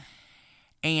deal. Okay.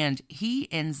 And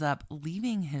he ends up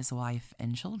leaving his wife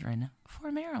and children for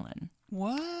Marilyn.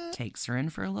 What? Takes her in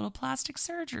for a little plastic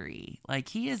surgery. Like,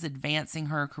 he is advancing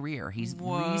her career. He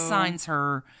re-signs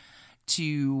her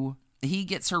to... He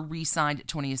gets her re-signed at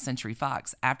 20th Century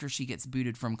Fox after she gets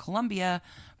booted from Columbia,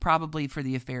 probably for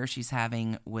the affair she's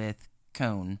having with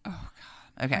Cohn. Oh,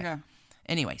 God. Okay.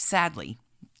 Anyway, sadly,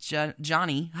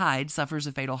 Johnny Hyde suffers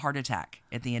a fatal heart attack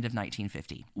at the end of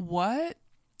 1950. What?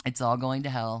 It's all going to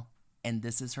hell. And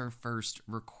this is her first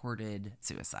recorded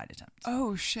suicide attempt.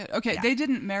 Oh, shit. Okay, Yeah. They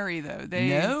didn't marry, though.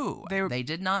 They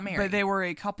did not marry. But they were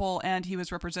a couple, and he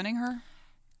was representing her?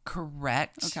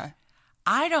 Correct. Okay.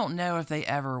 I don't know if they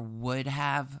ever would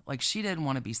have. Like, she didn't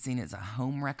want to be seen as a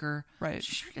homewrecker. Right.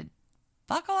 She sure did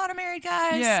fuck a lot of married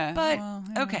guys. Yeah. But, well,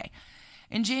 yeah. Okay.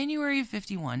 In January of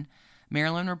 51,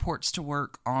 Marilyn reports to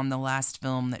work on the last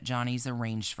film that Johnny's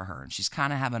arranged for her, and she's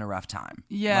kind of having a rough time.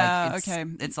 Yeah, like, okay.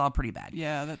 It's all pretty bad.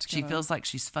 Yeah, that's good. She feels like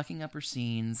she's fucking up her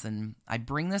scenes, and I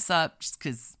bring this up just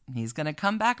because he's going to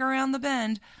come back around the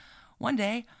bend. One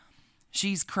day,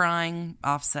 she's crying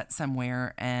offset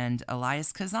somewhere, and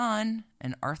Elias Kazan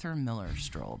and Arthur Miller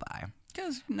stroll by.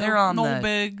 Because they're on no the...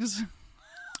 bigs.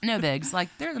 No bigs. Like,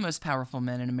 they're the most powerful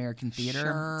men in American theater.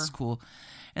 Sure. It's cool.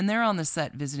 And they're on the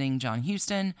set visiting John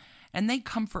Huston, and they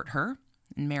comfort her.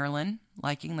 And Marilyn,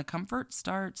 liking the comfort,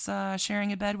 starts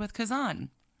sharing a bed with Kazan.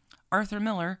 Arthur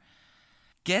Miller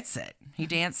gets it. He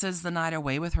dances the night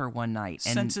away with her one night.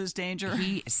 And senses danger.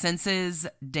 He senses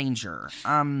danger.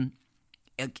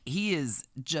 He is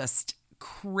just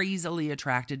crazily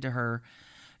attracted to her.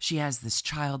 She has this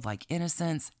childlike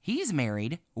innocence. He's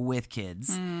married with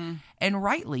kids. And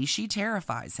rightly, she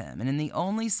terrifies him. And in the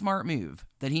only smart move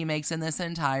that he makes in this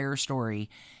entire story,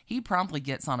 he promptly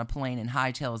gets on a plane and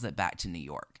hightails it back to New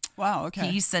York. Wow, okay.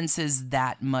 He senses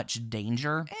that much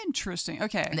danger. Interesting,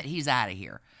 okay. That he's out of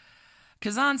here.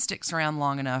 Kazan sticks around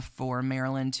long enough for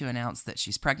Marilyn to announce that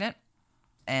she's pregnant.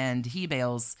 And he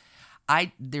bails.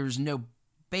 There's no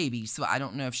baby, so I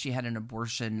don't know if she had an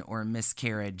abortion or a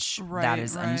miscarriage. That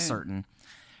is uncertain.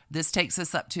 This takes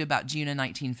us up to about June of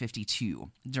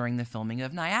 1952 during the filming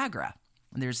of Niagara.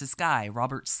 There's this guy,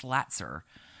 Robert Slatzer,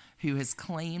 who has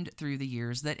claimed through the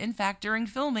years that, in fact, during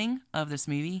filming of this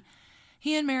movie,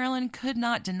 he and Marilyn could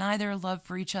not deny their love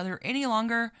for each other any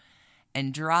longer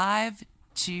and drive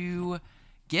to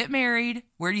get married.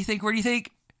 Where do you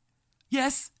think?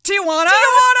 Yes. Tijuana!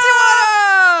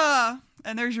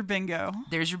 And there's your bingo.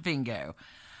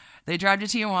 They drive to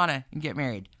Tijuana and get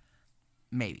married.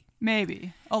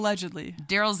 Maybe. Allegedly.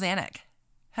 Daryl Zanuck,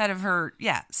 head of her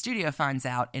studio, finds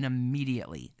out and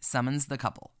immediately summons the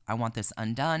couple. I want this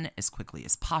undone as quickly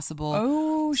as possible.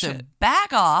 Oh, so shit.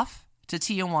 Back off to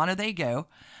Tijuana they go,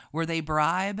 where they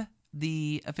bribe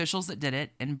the officials that did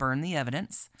it and burn the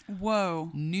evidence.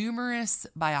 Whoa. Numerous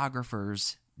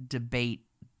biographers debate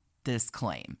this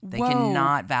claim. They Whoa.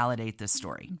 cannot validate this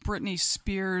story. Britney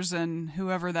Spears and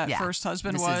whoever that first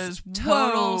husband this was. Is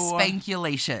total Whoa.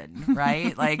 speculation,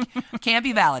 right? Like, can't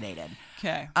be validated.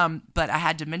 Okay. But I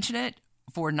had to mention it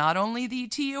for not only the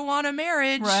Tijuana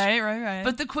marriage, right,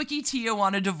 but the quickie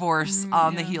Tijuana divorce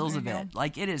on the heels of it.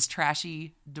 Like, it is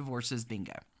trashy divorces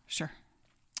bingo. Sure.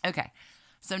 Okay.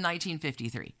 So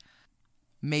 1953.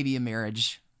 Maybe a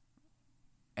marriage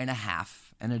and a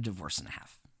half and a divorce and a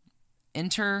half.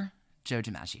 Enter Joe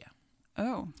DiMaggio.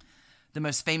 Oh. The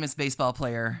most famous baseball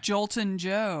player Joltin'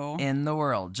 Joe. in the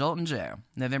world. Joltin' Joe.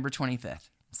 November 25th.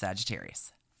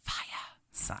 Sagittarius. Fire.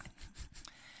 sign.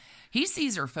 He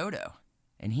sees her photo,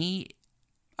 and he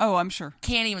Oh, I'm sure.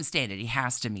 can't even stand it. He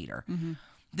has to meet her.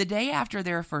 The day after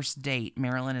their first date,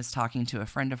 Marilyn is talking to a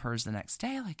friend of hers the next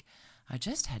day, like, I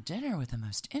just had dinner with the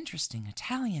most interesting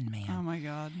Italian man. Oh, my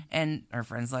God. And her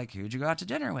friend's like, who'd you go out to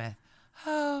dinner with?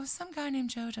 Oh, some guy named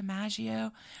Joe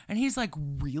DiMaggio. And he's like,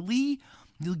 really?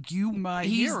 He's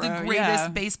hero, the greatest yeah.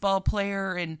 baseball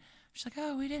player. And she's like,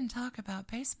 oh, we didn't talk about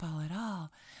baseball at all.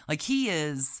 Like, he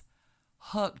is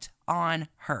hooked on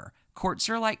her. Courts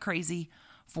her like crazy.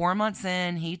 4 months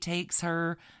in, he takes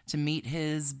her to meet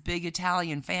his big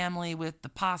Italian family with the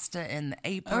pasta and the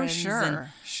aprons. Oh, sure, and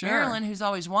sure. Marilyn, who's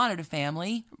always wanted a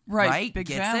family, Right. Big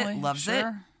gets family. it, loves it.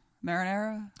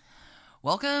 Marinara.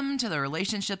 Welcome to the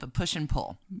relationship of push and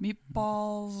pull.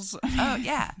 Meatballs. Oh,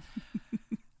 yeah.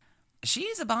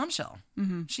 She's a bombshell.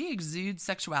 She exudes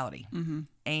sexuality.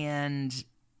 And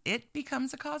it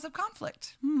becomes a cause of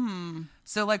conflict.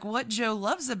 So, like, what Joe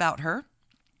loves about her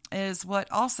is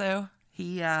what also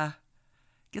he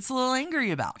gets a little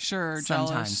angry about. Sure, sometimes.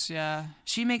 jealous, yeah.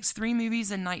 She makes 3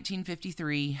 movies in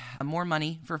 1953. More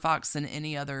money for Fox than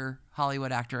any other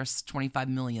Hollywood actress, $25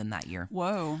 million that year.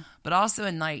 Whoa. But also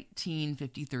in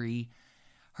 1953,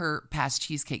 her past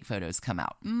cheesecake photos come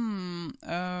out.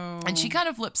 Oh. And she kind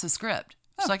of flips the script.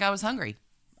 She's like, I was hungry.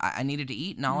 I needed to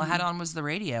eat, and all I had on was the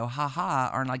radio. Ha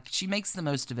ha. Or like, she makes the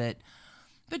most of it.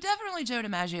 But definitely Joe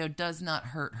DiMaggio does not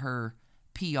hurt her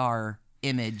PR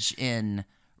image in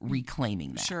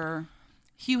reclaiming that. Sure.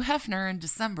 Hugh Hefner in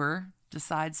December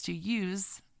decides to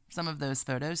use some of those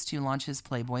photos to launch his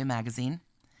Playboy magazine.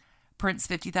 Prints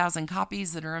 50,000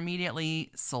 copies that are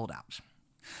immediately sold out.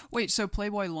 Wait, so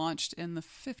Playboy launched in the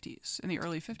 50s, in the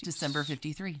early 50s? December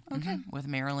 53. Okay. With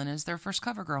Marilyn as their first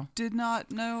cover girl. Did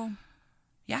not know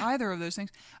Yeah. either of those things.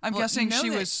 I'm Well, guessing you know she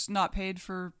that- was not paid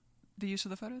for the use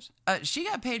of the photos? She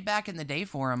got paid back in the day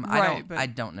for them. Right, I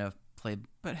don't know if Playboy.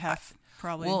 But Hef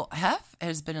probably. Well, Hef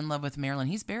has been in love with Marilyn.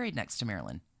 He's buried next to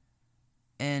Marilyn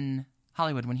in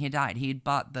Hollywood when he died. He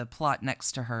bought the plot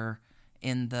next to her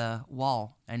in the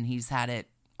wall, and he's had it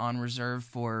on reserve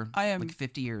for like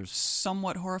 50 years.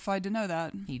 Somewhat horrified to know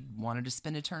that. He wanted to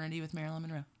spend eternity with Marilyn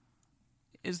Monroe.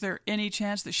 Is there any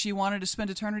chance that she wanted to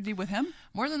spend eternity with him?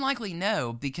 More than likely,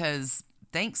 no, because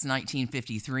thanks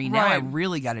 1953. Now I Right.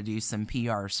 really got to do some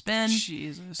PR spin.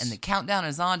 Jesus. And the countdown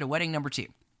is on to wedding number 2.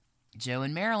 Joe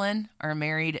and Marilyn are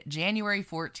married January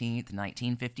 14th,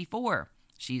 1954.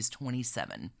 She's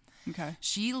 27. Okay.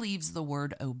 She leaves the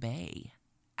word obey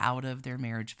out of their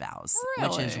marriage vows, Really?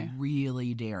 which is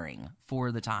really daring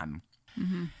for the time.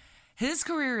 His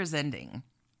career is ending.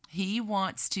 He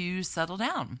wants to settle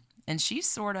down, and she's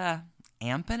sort of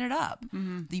amping it up.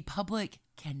 The public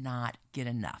cannot get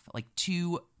enough. Like,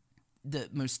 to the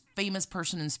most famous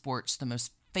person in sports, the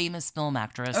most famous film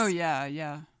actress. Oh, yeah,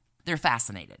 yeah. They're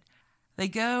fascinated. They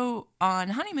go on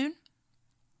honeymoon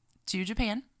to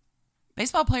Japan.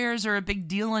 Baseball players are a big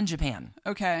deal in Japan.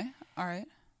 Okay. All right.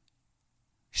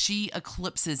 She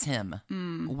eclipses him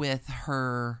with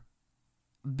her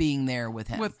being there with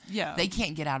him. Yeah. They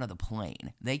can't get out of the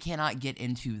plane. They cannot get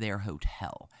into their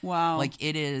hotel. Wow. Like,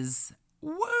 it is,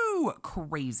 woo,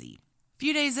 crazy. A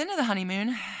few days into the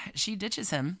honeymoon, she ditches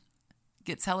him,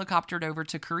 gets helicoptered over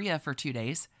to Korea for 2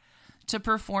 days to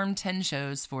perform 10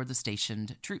 shows for the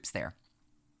stationed troops there.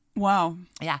 Wow.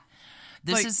 Yeah.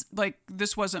 This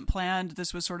wasn't planned.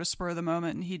 This was sort of spur of the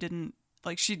moment, and he didn't,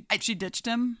 like, she ditched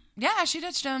him. Yeah, she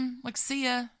ditched him. Like, see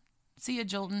ya,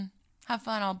 Jolton. Have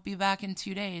fun. I'll be back in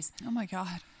 2 days. Oh, my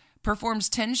God. Performs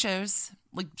 10 shows.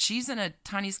 Like, she's in a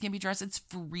tiny skimpy dress. It's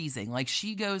freezing. Like,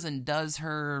 she goes and does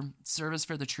her service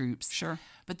for the troops. Sure.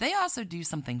 But they also do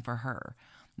something for her.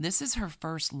 This is her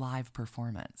first live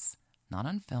performance, not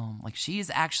on film. Like, she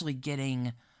is actually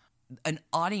getting an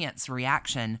audience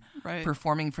reaction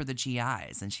performing for the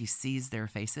GIs, and she sees their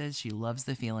faces. She loves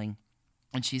the feeling.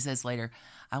 And she says later,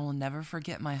 I will never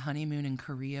forget my honeymoon in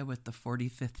Korea with the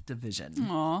 45th Division.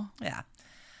 Aw. Yeah.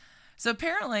 So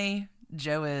apparently,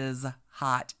 Joe is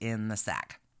hot in the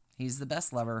sack. He's the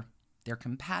best lover. Their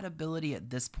compatibility at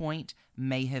this point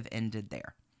may have ended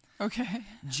there. Okay.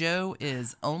 Joe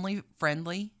is only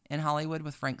friendly in Hollywood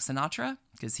with Frank Sinatra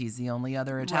because he's the only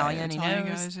other Italian he knows.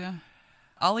 Guys, yeah.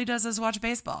 All he does is watch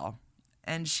baseball.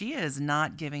 And she is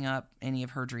not giving up any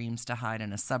of her dreams to hide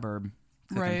in a suburb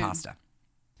cooking pasta.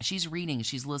 She's reading.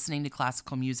 She's listening to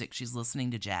classical music. She's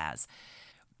listening to jazz.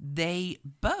 They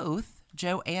both,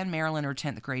 Joe and Marilyn, are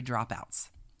 10th grade dropouts.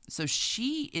 So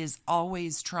she is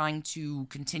always trying to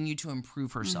continue to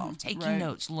improve herself, taking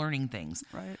notes, learning things.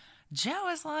 Right. Joe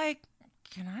is like,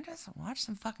 can I just watch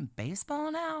some fucking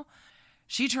baseball now?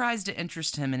 She tries to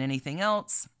interest him in anything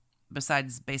else,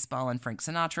 besides baseball and Frank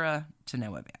Sinatra, to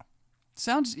no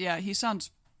avail. He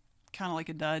sounds kind of like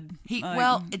a dud.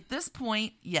 Well, at this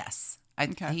point, yes,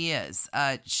 Okay. he is.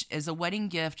 As a wedding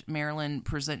gift, Marilyn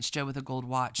presents Joe with a gold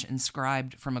watch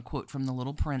inscribed from a quote from The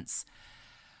Little Prince.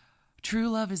 True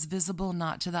love is visible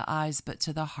not to the eyes, but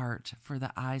to the heart, for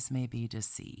the eyes may be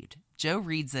deceived. Joe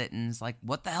reads it and is like,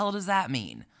 what the hell does that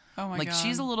mean? Oh my God.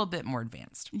 She's a little bit more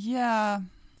advanced. Yeah.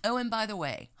 Oh, and by the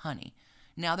way, honey,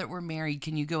 now that we're married,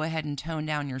 can you go ahead and tone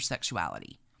down your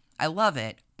sexuality? I love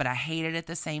it, but I hate it at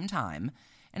the same time.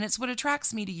 And it's what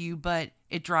attracts me to you, but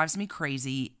it drives me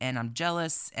crazy, and I'm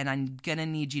jealous, and I'm going to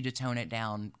need you to tone it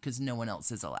down because no one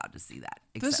else is allowed to see that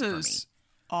except for me. This is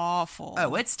awful.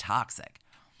 Oh, it's toxic.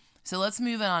 So let's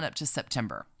move on up to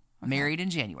September. Okay. Married in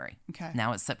January. Okay.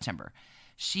 Now it's September.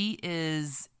 She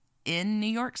is in New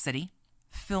York City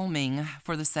filming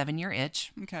for the 7-Year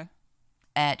Itch. Okay.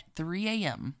 At 3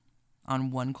 a.m. on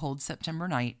one cold September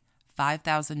night,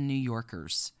 5,000 New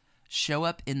Yorkers show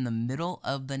up in the middle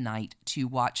of the night to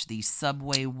watch the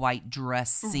subway white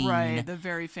dress scene. Right, the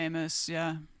very famous,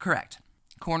 yeah. Correct.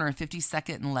 Corner of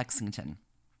 52nd and Lexington.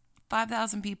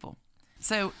 5,000 people.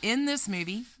 So in this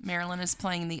movie, Marilyn is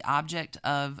playing the object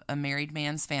of a married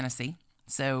man's fantasy.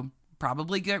 So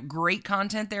probably great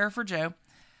content there for Joe.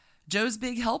 Joe's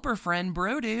big helper friend,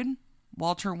 bro dude,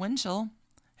 Walter Winchell,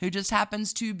 who just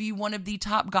happens to be one of the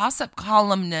top gossip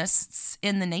columnists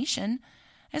in the nation,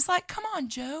 is like, come on,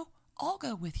 Joe, I'll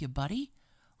go with you, buddy.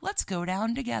 Let's go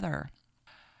down together.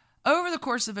 Over the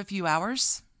course of a few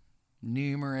hours,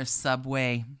 numerous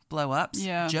subway blow-ups.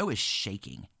 Yeah. Joe is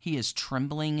shaking. He is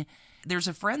trembling. There's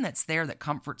a friend that's there that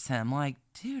comforts him. Like,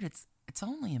 dude, it's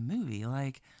only a movie.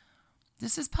 Like,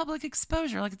 this is public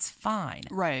exposure. Like, it's fine.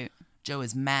 Right. Joe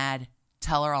is mad.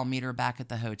 Tell her I'll meet her back at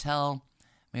the hotel.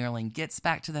 Marilyn gets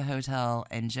back to the hotel,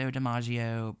 and Joe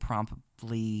DiMaggio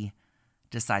promptly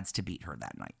decides to beat her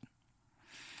that night.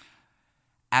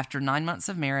 After 9 months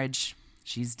of marriage,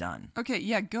 she's done. Okay,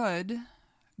 yeah, good.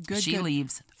 She good.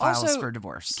 leaves, files Also, for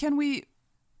divorce. Can we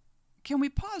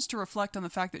pause to reflect on the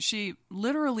fact that she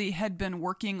literally had been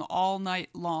working all night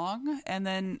long and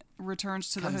then returns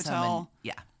to the Comes home hotel?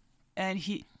 yeah. And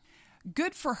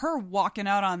good for her walking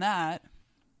out on that.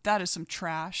 That is some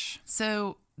trash.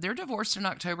 So they're divorced in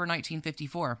October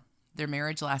 1954. Their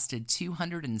marriage lasted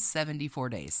 274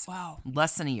 days. Wow.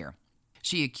 Less than a year.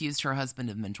 She accused her husband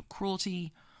of mental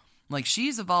cruelty. Like,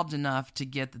 she's evolved enough to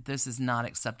get that this is not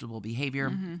acceptable behavior.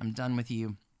 Mm-hmm. I'm done with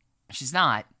you. She's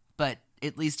not, but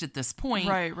at least at this point,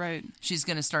 right. she's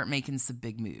going to start making some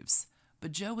big moves.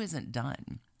 But Joe isn't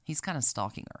done. He's kind of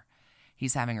stalking her.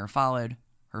 He's having her followed.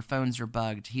 Her phones are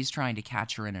bugged. He's trying to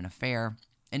catch her in an affair.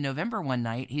 In November one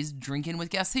night, he's drinking with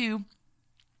guess who?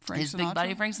 His big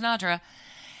buddy Frank Sinatra.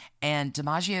 And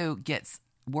DiMaggio gets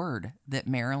word that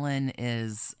Marilyn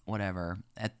is whatever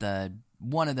at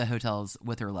one of the hotels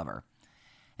with her lover.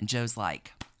 And Joe's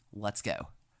like, let's go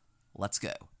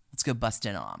bust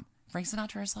in on him. Frank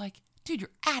Sinatra is like, dude, you're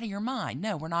out of your mind.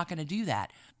 No, we're not going to do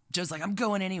that. Joe's like, I'm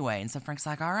going anyway. And so Frank's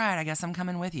like, all right, I guess I'm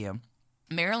coming with you.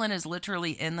 Marilyn is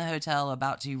literally in the hotel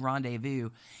about to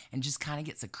rendezvous and just kind of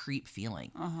gets a creep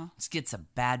feeling. Just gets a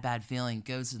bad feeling,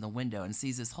 goes to the window and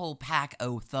sees this whole pack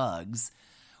of thugs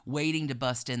waiting to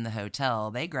bust in the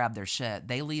hotel. They grab their shit.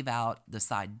 They leave out the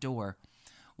side door.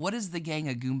 What does the gang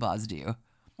of Goombas do?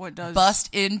 What does?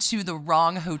 Bust into the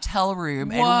wrong hotel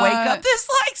room and wake up this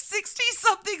like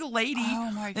 60-something lady.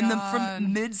 Oh my God. And then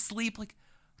from mid-sleep, like,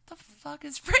 what the fuck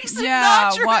is Frank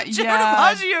Sinatra and Joe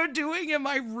DiMaggio doing in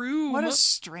my room? What a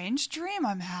strange dream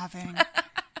I'm having.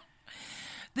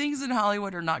 Things in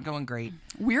Hollywood are not going great.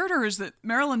 Weirder is that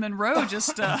Marilyn Monroe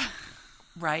just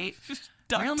right?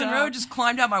 Marilyn Monroe just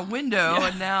climbed out my window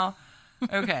and now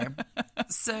okay.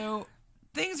 So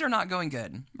things are not going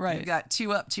good. Right. We've got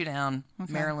 2 up, 2 down.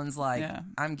 Okay. Marilyn's like,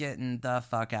 I'm getting the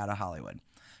fuck out of Hollywood.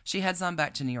 She heads on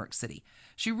back to New York City.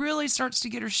 She really starts to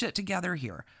get her shit together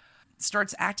here.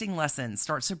 Starts acting lessons,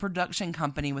 starts a production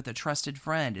company with a trusted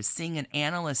friend, is seeing an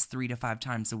analyst 3 to 5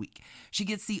 times a week. She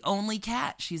gets the only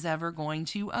cat she's ever going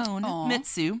to own,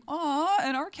 Mitsu. Aw,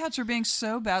 and our cats are being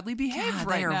so badly behaved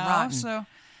right now. Rotten.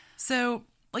 So,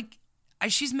 like,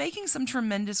 she's making some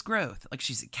tremendous growth. Like,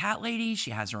 she's a cat lady. She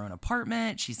has her own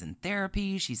apartment. She's in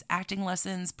therapy. She's acting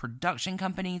lessons, production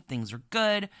company. Things are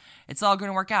good. It's all going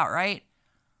to work out, right?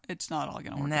 It's not all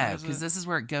going to work No, out, because this is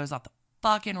where it goes off the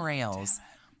fucking rails.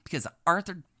 Because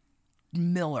Arthur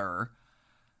Miller.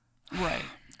 Right.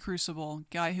 Crucible.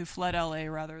 Guy who fled L.A.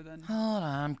 rather than... Hold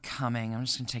on, I'm coming. I'm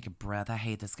just going to take a breath. I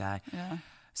hate this guy. Yeah.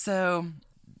 So...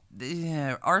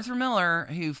 Arthur Miller,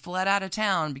 who fled out of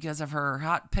town because of her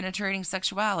hot, penetrating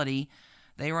sexuality,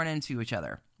 they run into each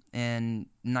other. in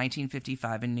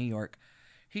 1955 in New York.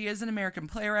 He is an American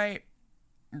playwright,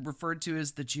 referred to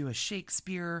as the Jewish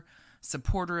Shakespeare,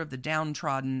 supporter of the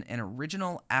downtrodden, and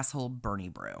original asshole Bernie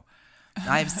bro.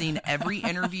 I've seen every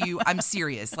interview. I'm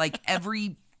serious. Like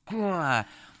every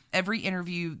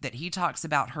interview that he talks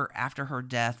about her after her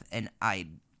death, and I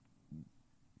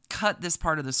cut this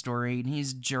part of the story, and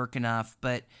he's jerk enough,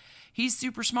 but he's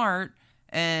super smart.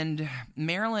 And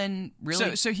Marilyn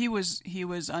really... So he was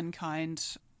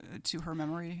unkind to her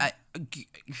memory?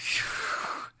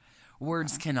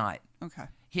 Words cannot. Okay.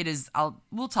 It is...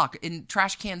 We'll talk. In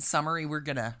Trash Can Summary, we're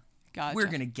gonna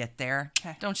get there.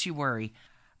 Okay. Don't you worry.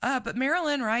 But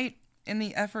Marilyn, right, in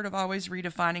the effort of always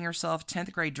redefining herself,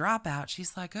 10th grade dropout,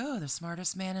 she's like, oh, the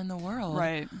smartest man in the world.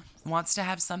 Right. Wants to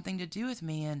have something to do with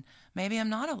me, and maybe I'm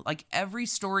not like every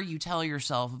story you tell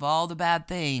yourself of all the bad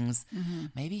things,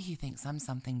 maybe he thinks I'm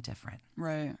something different.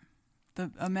 Right.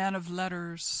 A man of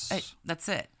letters. Hey, that's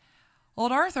it.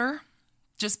 Old Arthur,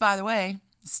 just by the way,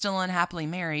 still unhappily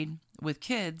married with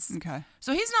kids. Okay.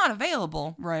 So he's not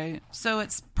available. Right. So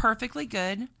it's perfectly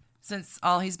good, since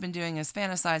all he's been doing is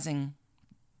fantasizing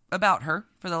about her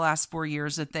for the last 4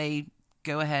 years, that they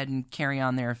go ahead and carry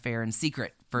on their affair in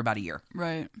secret for about a year.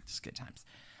 Right. Just good times.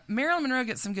 Marilyn Monroe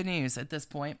gets some good news at this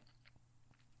point.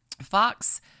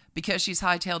 Fox, because she's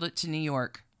hightailed it to New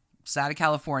York, it's out of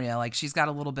California, like she's got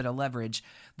a little bit of leverage,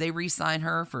 they re-sign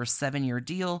her for a 7-year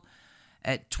deal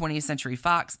at 20th Century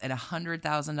Fox at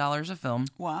 $100,000 a film.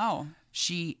 Wow.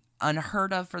 She,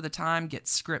 unheard of for the time,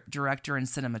 gets script, director, and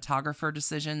cinematographer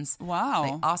decisions. Wow.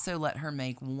 They also let her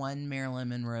make one Marilyn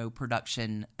Monroe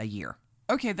production a year.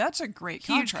 Okay, that's a great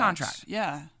contract. Huge contract.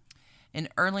 Yeah. In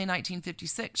early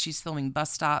 1956, she's filming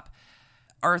Bus Stop.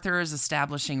 Arthur is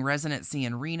establishing residency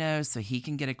in Reno so he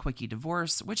can get a quickie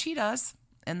divorce, which he does.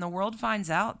 And the world finds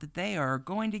out that they are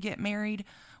going to get married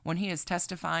when he is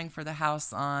testifying for the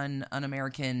House on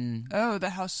Un-American... Oh, the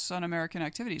House on American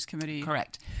Activities Committee.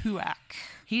 Correct. HUAC.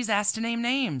 He's asked to name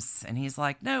names, and he's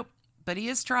like, nope. But he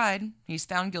is tried. He's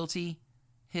found guilty.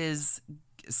 His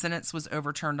sentence was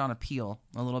overturned on appeal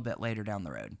a little bit later down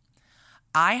the road.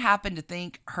 I happen to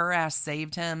think her ass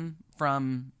saved him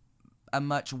from a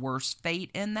much worse fate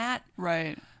in that.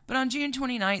 Right. But on June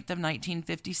 29th of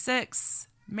 1956,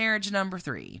 marriage number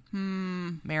 3.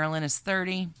 Marilyn is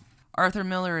 30. Arthur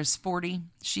Miller is 40.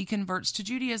 She converts to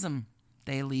Judaism.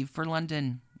 They leave for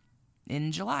London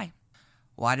in July.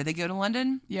 Why do they go to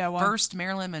London? Yeah, why? First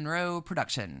Marilyn Monroe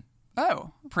production.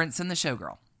 Oh. Prince and the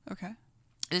Showgirl. Okay.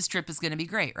 This trip is going to be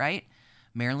great, right?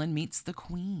 Marilyn meets the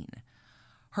Queen.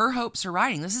 Her hopes are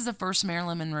riding. This is the first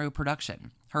Marilyn Monroe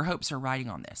production. Her hopes are riding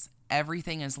on this.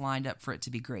 Everything is lined up for it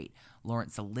to be great.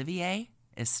 Laurence Olivier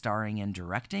is starring and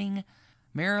directing.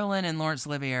 Marilyn and Laurence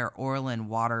Olivier are oil and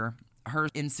water. Her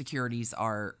insecurities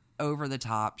are over the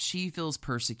top. She feels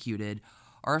persecuted.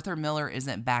 Arthur Miller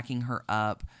isn't backing her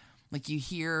up. Like, you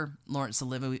hear Laurence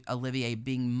Olivier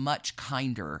being much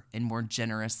kinder and more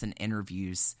generous in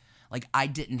interviews. Like, I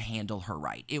didn't handle her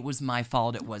right. It was my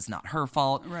fault. It was not her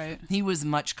fault. Right. He was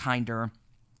much kinder.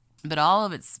 But all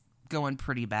of it's going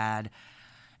pretty bad.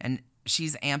 And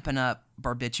she's amping up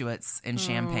barbiturates and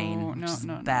champagne, which is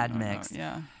a bad mix.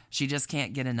 Yeah. She just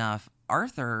can't get enough.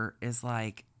 Arthur is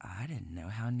like, I didn't know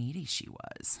how needy she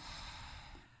was.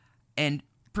 And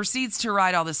proceeds to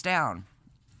write all this down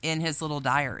in his little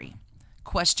diary.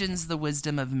 Questions the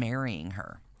wisdom of marrying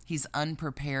her. He's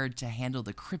unprepared to handle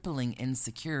the crippling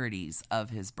insecurities of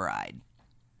his bride.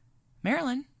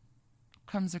 Marilyn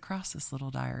comes across this little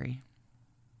diary.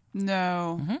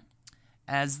 No.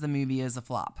 As the movie is a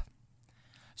flop.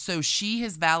 So she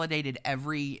has validated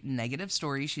every negative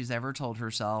story she's ever told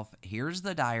herself. Here's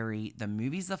the diary. The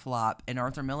movie's a flop. And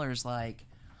Arthur Miller's like,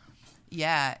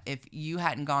 yeah, if you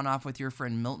hadn't gone off with your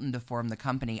friend Milton to form the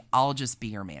company, I'll just be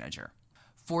your manager.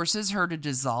 Forces her to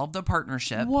dissolve the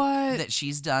partnership that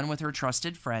she's done with her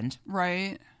trusted friend.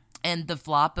 Right. And the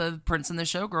flop of Prince and the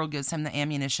Showgirl gives him the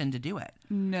ammunition to do it.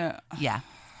 No. Yeah.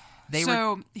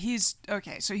 He's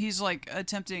like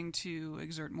attempting to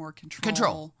exert more control.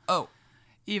 Control. Oh.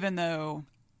 Even though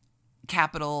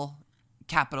capital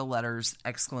letters,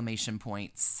 exclamation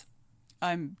points.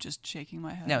 I'm just shaking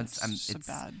my head. No, it's a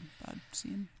bad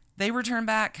scene. They return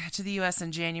back to the U.S.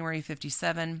 in January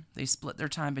 57. They split their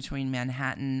time between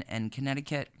Manhattan and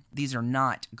Connecticut. These are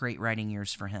not great writing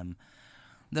years for him.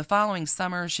 The following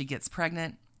summer, she gets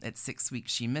pregnant. At 6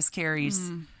 weeks, she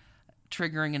miscarries,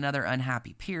 triggering another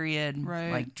unhappy period.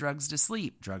 Right. Like drugs to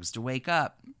sleep, drugs to wake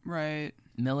up. Right.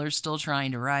 Miller's still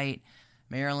trying to write.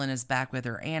 Marilyn is back with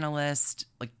her analyst.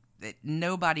 Like,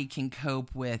 nobody can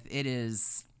cope with it.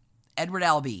 Is Edward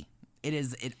Albee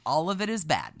all of it is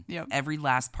bad. Yep. Every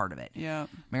last part of it. Yep.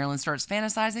 Marilyn starts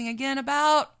fantasizing again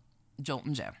about Jolt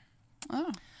and Joe.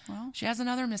 Oh, well. She has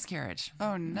another miscarriage.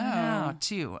 Oh, no. I know,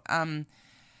 too.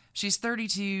 She's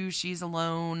 32. She's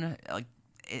alone. Like,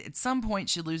 at some point,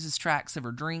 she loses tracks of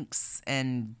her drinks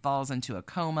and falls into a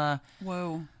coma.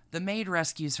 Whoa. The maid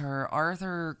rescues her.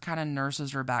 Arthur kind of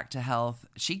nurses her back to health.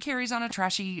 She carries on a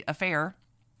trashy affair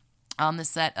on the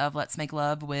set of Let's Make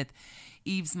Love with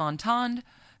Yves Montand,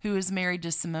 who is married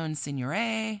to Simone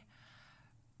Signoret.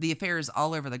 The affair is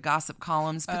all over the gossip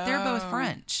columns, but they're both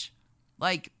French.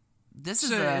 Like, this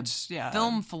is a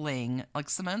film fling. Like,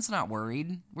 Simone's not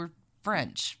worried. We're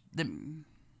French.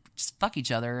 Just fuck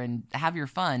each other and have your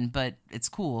fun, but it's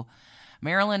cool.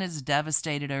 Marilyn is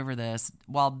devastated over this.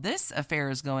 While this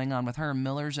affair is going on with her,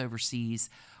 Miller's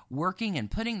overseas, working and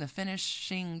putting the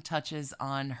finishing touches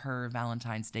on her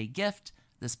Valentine's Day gift,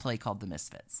 this play called The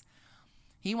Misfits.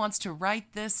 He wants to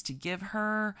write this to give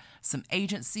her some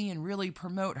agency and really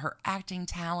promote her acting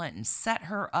talent and set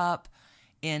her up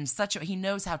in such a... He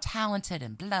knows how talented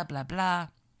and blah, blah, blah.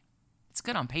 It's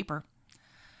good on paper.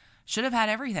 Should have had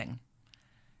everything.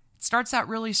 It starts out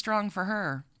really strong for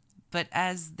her. But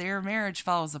as their marriage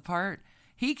falls apart,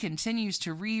 he continues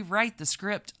to rewrite the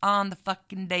script on the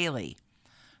fucking daily.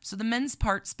 So the men's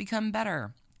parts become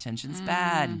better. Tension's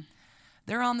bad.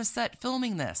 They're on the set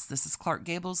filming this. This is Clark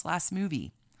Gable's last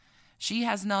movie. She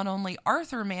has not only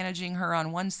Arthur managing her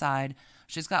on one side,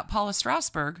 she's got Paula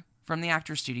Strasberg from the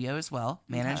Actors Studio as well,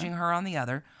 managing her on the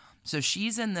other. So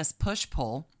she's in this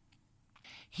push-pull.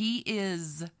 He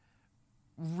is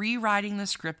rewriting the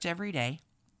script every day.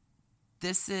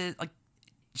 This is like,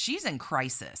 she's in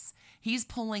crisis. He's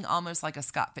pulling almost like a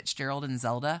Scott Fitzgerald in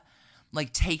Zelda,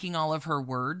 like taking all of her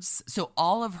words. So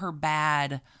all of her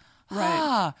bad,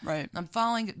 right. I'm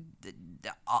following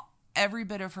every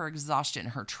bit of her exhaustion,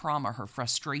 her trauma, her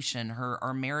frustration,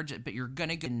 her marriage, but you're going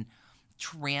to go and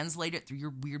translate it through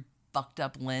your weird fucked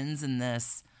up lens in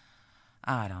this.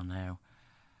 I don't know.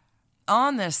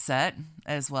 On this set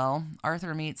as well,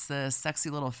 Arthur meets the sexy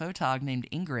little photog named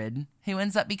Ingrid, who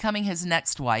ends up becoming his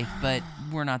next wife, but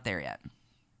we're not there yet.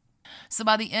 So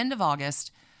by the end of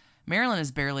August, Marilyn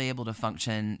is barely able to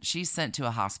function. She's sent to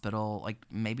a hospital, like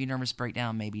maybe nervous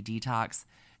breakdown, maybe detox.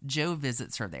 Joe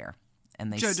visits her there.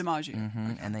 And Joe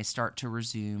DiMaggio. Okay. And they start to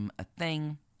resume a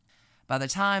thing. By the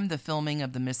time the filming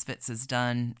of The Misfits is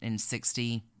done in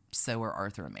 1960, so are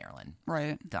Arthur and Marilyn.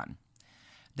 Right. Done.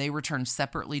 They return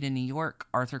separately to New York.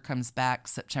 Arthur comes back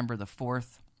September the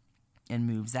 4th and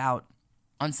moves out.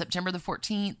 On September the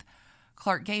 14th,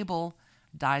 Clark Gable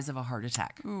dies of a heart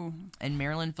attack. Ooh. And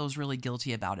Marilyn feels really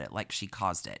guilty about it, like she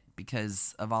caused it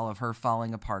because of all of her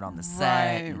falling apart on the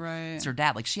set. Right. It's her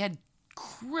dad. Like, she had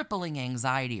crippling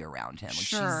anxiety around him. Like,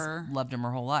 sure. She's loved him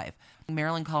her whole life.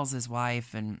 Marilyn calls his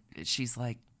wife, and she's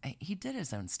like, hey, he did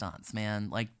his own stunts, man.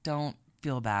 Like, don't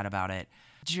feel bad about it.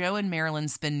 Joe and Marilyn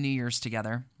spend New Year's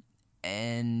together.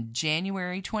 And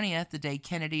January 20th, the day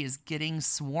Kennedy is getting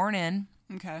sworn in.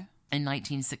 Okay. In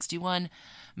 1961,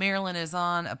 Marilyn is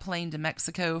on a plane to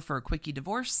Mexico for a quickie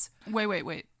divorce.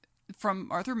 Wait. From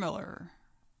Arthur Miller.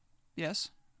 Yes?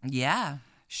 Yeah.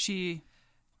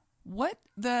 What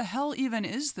the hell even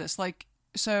is this? Like,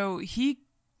 so he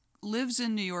lives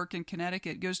in New York and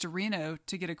Connecticut, goes to Reno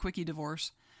to get a quickie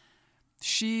divorce.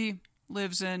 She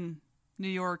lives in New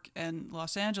York and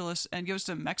Los Angeles and goes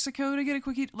to Mexico to get a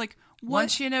quickie. Like, what?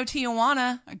 Once you know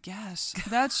Tijuana. I guess.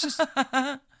 That's just...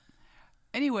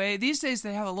 Anyway, these days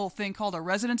they have a little thing called a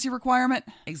residency requirement.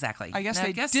 Exactly. I guess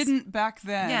they didn't back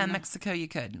then. Yeah, in Mexico you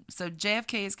could. So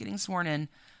JFK is getting sworn in.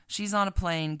 She's on a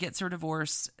plane, gets her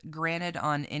divorce, granted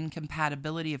on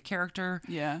incompatibility of character.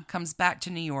 Yeah. Comes back to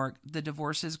New York. The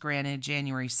divorce is granted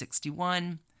January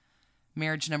 1961.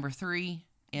 Marriage number 3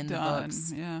 in the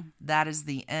books. Yeah. That is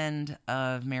the end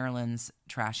of Marilyn's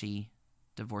trashy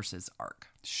divorces arc.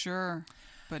 Sure.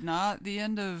 But not the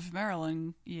end of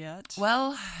Marilyn yet.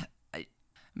 Well,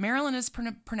 Marilyn is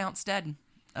pronounced dead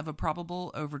of a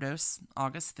probable overdose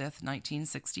August 5th,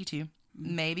 1962.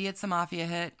 Maybe it's a mafia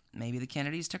hit. Maybe the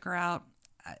Kennedys took her out.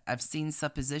 I've seen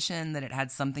supposition that it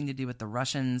had something to do with the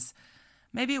Russians.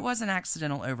 Maybe it was an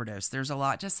accidental overdose. There's a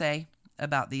lot to say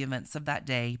about the events of that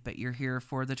day, but you're here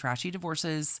for the trashy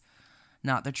divorces,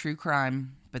 not the true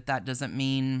crime. But that doesn't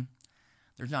mean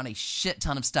there's not a shit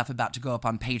ton of stuff about to go up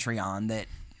on Patreon that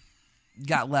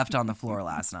got left on the floor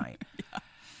last night. Yeah.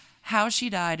 How she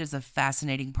died is a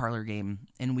fascinating parlor game,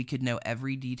 and we could know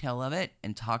every detail of it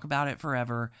and talk about it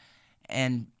forever.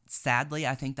 And sadly,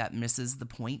 I think that misses the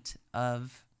point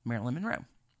of Marilyn Monroe.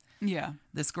 Yeah.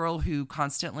 This girl who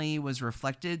constantly was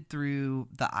reflected through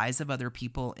the eyes of other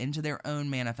people into their own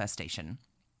manifestation.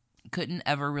 couldn't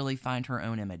ever really find her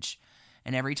own image.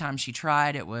 And every time she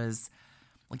tried, it was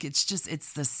like,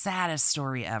 it's the saddest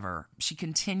story ever. She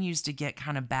continues to get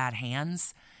kind of bad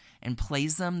hands and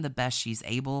plays them the best she's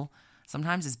able.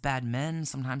 Sometimes it's bad men,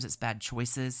 sometimes it's bad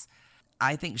choices.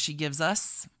 I think she gives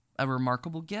us a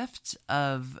remarkable gift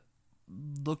of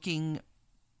looking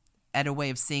at a way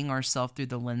of seeing ourselves through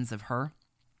the lens of her.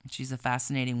 She's a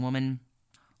fascinating woman.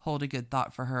 Hold a good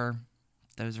thought for her.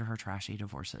 Those are her trashy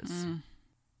divorces.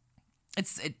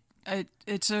 It's a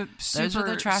super Those are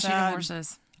the trashy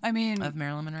divorces. I mean, of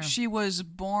Marilyn Monroe. She was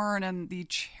born in the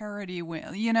charity wing.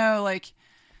 You know, like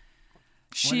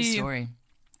What a story.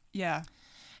 Yeah.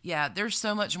 Yeah, there's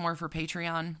so much more for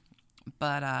Patreon,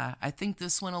 but I think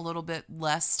this went a little bit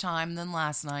less time than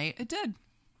last night. It did.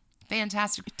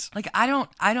 Fantastic. Like I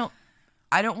don't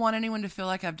want anyone to feel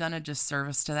like I've done a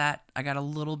disservice to that. I got a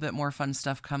little bit more fun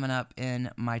stuff coming up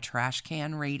in my trash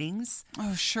can ratings.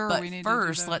 Oh, sure. But we need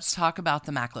first, to do let's talk about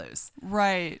the Macklows.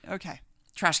 Right. Okay.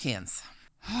 Trash cans.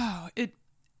 Oh,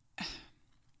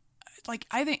 like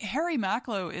I think Harry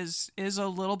Macklowe is a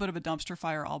little bit of a dumpster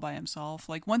fire all by himself.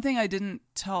 Like one thing I didn't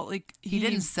tell, like he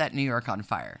didn't set New York on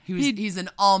fire. He's an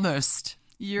almost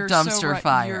dumpster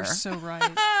fire. You're so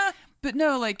right. But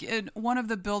no, like in one of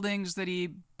the buildings that he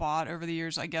bought over the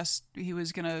years, I guess he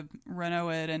was gonna reno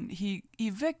it, and he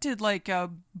evicted like a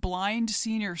blind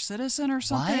senior citizen or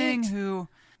something. What?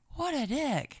 What a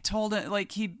dick! Told it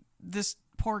like this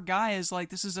poor guy is like,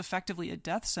 this is effectively a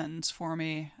death sentence for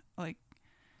me, like.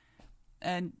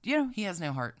 And, you know... He has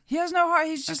no heart. He has no heart.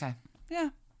 He's just... Okay. Yeah.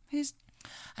 He's...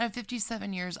 I have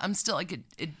 57 years. I'm still, like,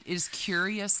 it is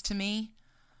curious to me.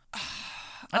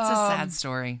 That's a sad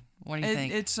story. What do you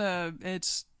think?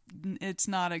 It's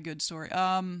not a good story.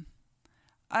 I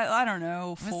don't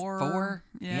know. 4? 4?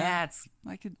 Yeah. It's...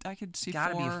 I could see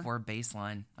gotta 4. Be a 4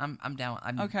 baseline. I'm down.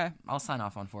 Okay. I'll sign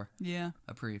off on 4. Yeah.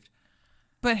 Approved.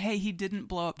 But, hey, he didn't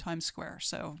blow up Times Square,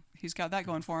 so he's got that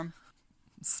going for him.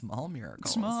 Small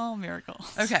miracles. Small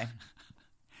miracles. Okay.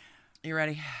 You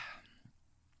ready?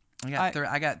 I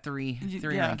got three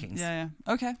rankings. Yeah.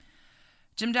 Okay.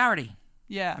 Jim Dougherty.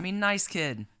 Yeah. I mean, nice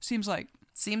kid. Seems like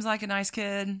a nice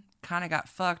kid. Kind of got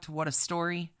fucked. What a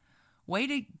story. Way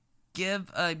to give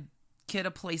a kid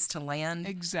a place to land.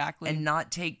 Exactly. And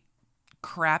not take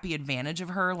crappy advantage of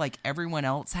her like everyone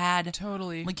else had.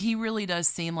 Totally. Like he really does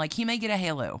seem like he may get a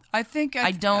halo. I feel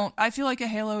like a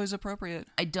halo is appropriate.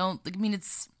 I mean,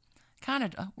 it's kind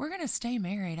of, we're going to stay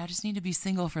married. I just need to be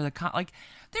single for the, like,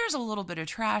 there's a little bit of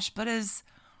trash, but as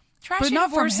trashy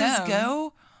divorces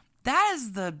go, that is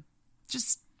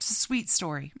just a sweet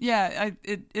story. Yeah,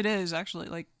 it is actually,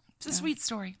 like. It's a sweet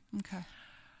story. Okay.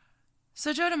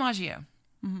 So Joe DiMaggio.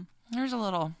 Mm-hmm. There's a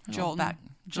little Jolton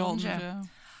Joe.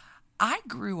 I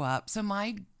grew up, so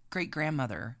my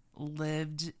great-grandmother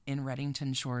lived in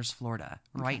Reddington Shores, Florida,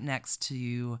 right next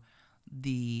to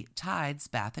the Tides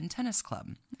Bath and Tennis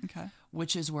Club,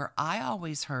 which is where I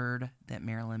always heard that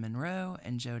Marilyn Monroe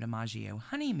and Joe DiMaggio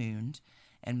honeymooned,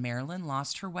 and Marilyn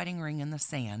lost her wedding ring in the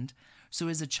sand. So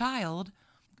as a child,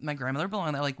 my grandmother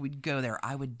belonged there. Like, we'd go there.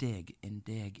 I would dig and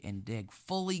dig and dig,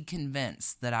 fully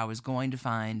convinced that I was going to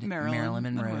find Marilyn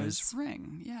Monroe's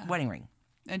wedding ring.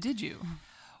 And did you?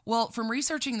 Well, from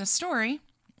researching the story,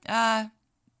 they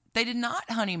did not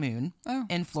honeymoon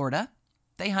in Florida.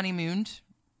 They honeymooned,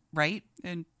 right,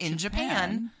 in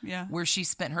Japan, where she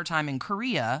spent her time in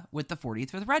Korea with the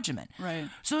 45th Regiment. Right.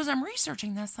 So as I'm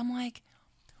researching this, I'm like,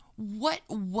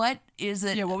 what is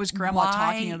it? Yeah, what was Grandma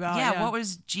talking about? Yeah, what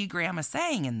was Grandma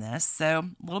saying in this? So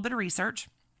a little bit of research,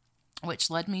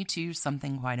 which led me to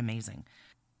something quite amazing.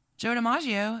 Joe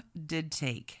DiMaggio did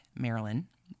take Marilyn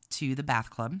to the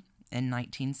Bath Club in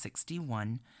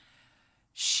 1961.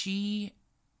 She,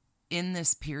 in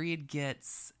this period,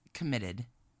 gets committed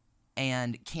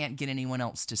and can't get anyone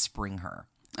else to spring her.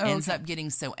 Ends up getting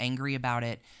so angry about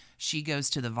it. She goes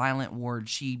to the violent ward.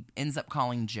 She ends up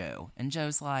calling Joe. And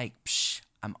Joe's like, psh,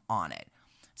 I'm on it.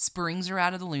 Springs her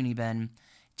out of the loony bin.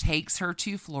 Takes her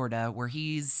to Florida, where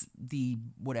he's the,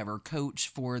 coach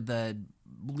for the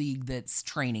league that's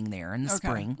training there in the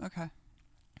spring. Okay.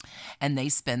 And they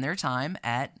spend their time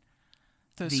at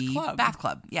the Bath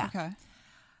Club. Yeah.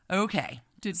 Okay.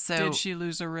 Did she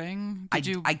lose a ring? I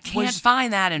can't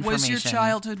find that information. Was your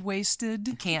childhood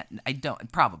wasted?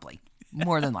 Probably.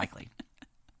 More than likely.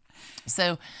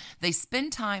 So they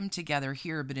spend time together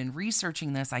here, but in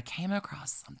researching this, I came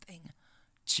across something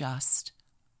just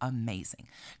amazing.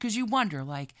 Because you wonder,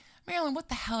 like, Marilyn, what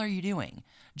the hell are you doing?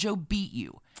 Joe beat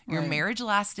you. Your marriage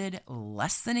lasted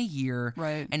less than a year.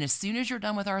 Right. And as soon as you're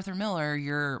done with Arthur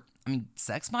Miller,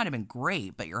 sex might have been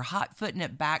great, but you're hot-footing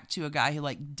it back to a guy who,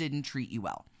 didn't treat you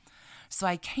well. So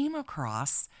I came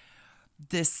across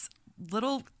this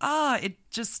little,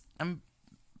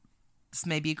 this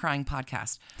may be a crying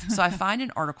podcast. So I find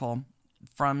an article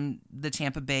from the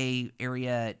Tampa Bay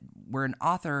area where an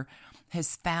author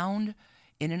has found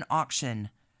in an auction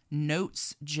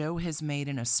notes Joe has made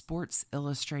in a Sports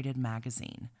Illustrated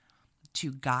magazine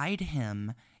to guide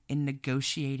him in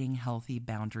negotiating healthy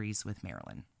boundaries with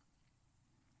Marilyn.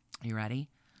 You ready?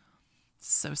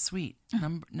 So sweet.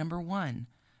 Number 1,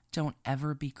 don't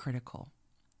ever be critical.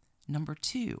 Number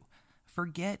 2,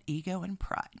 forget ego and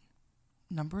pride.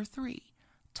 Number 3,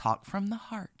 talk from the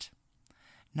heart.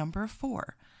 Number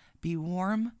 4, be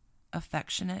warm,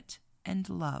 affectionate, and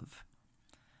love.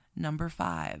 Number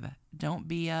 5, don't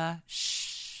be a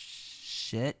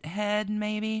shithead,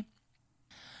 maybe.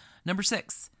 Number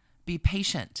 6, be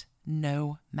patient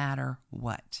no matter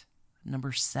what.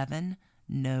 Number 7,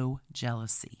 no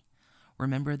jealousy.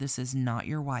 Remember, this is not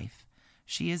your wife.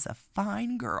 She is a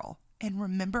fine girl, and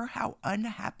remember how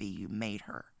unhappy you made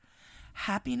her.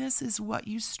 Happiness is what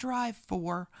you strive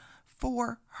for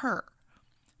her.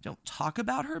 Don't talk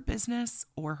about her business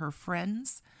or her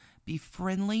friends. Be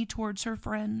friendly towards her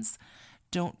friends.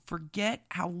 Don't forget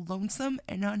how lonesome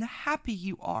and unhappy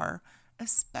you are,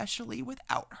 especially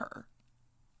without her.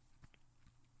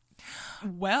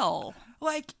 Well,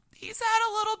 like, he's had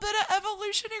a little bit of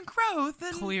evolution and growth.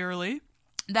 And clearly.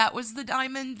 That was the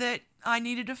diamond that I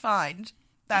needed to find.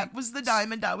 That was the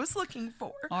diamond I was looking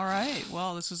for. All right.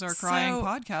 Well, this is our crying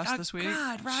podcast this week.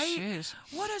 God, right? Jeez.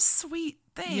 What a sweet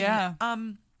thing. Yeah.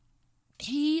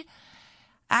 He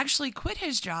actually quit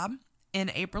his job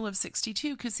in April of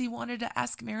 1962 because he wanted to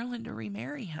ask Marilyn to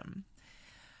remarry him.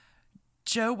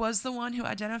 Joe was the one who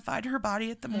identified her body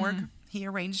at the morgue. He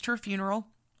arranged her funeral.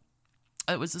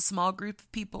 It was a small group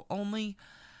of people only.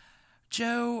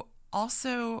 Joe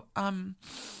also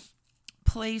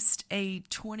placed a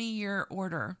 20-year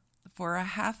order for a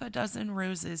half a dozen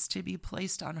roses to be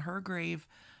placed on her grave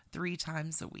 3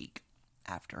 times a week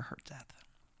after her death.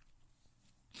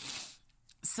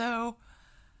 So,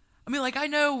 I mean, like, I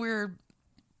know we're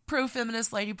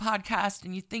pro-feminist lady podcast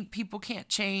and you think people can't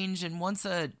change and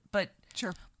but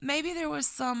Sure. Maybe there was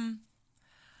some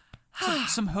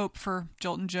hope for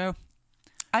Jolton Joe.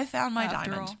 I found my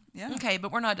After diamond. all, yeah. Okay,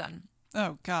 but we're not done.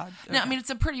 Oh, God. Okay. No, I mean, it's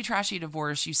a pretty trashy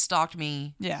divorce. You stalked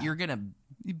me. Yeah. You're going to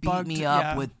beat bugged, me up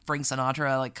yeah. with Frank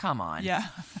Sinatra. Like, come on. Yeah.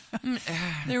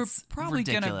 They were It's probably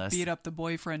going to ridiculous. beat up the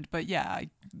boyfriend, but yeah,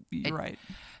 you're right.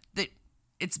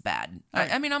 It's bad.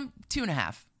 Right. I mean, I'm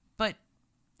 2.5, but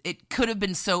it could have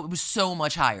been it was so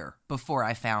much higher before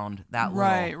I found that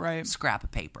little scrap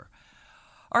of paper.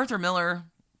 Arthur Miller.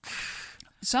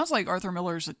 Sounds like Arthur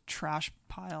Miller's a trash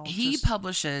pile. He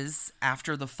publishes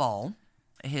After the Fall,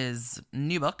 his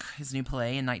new book, his new play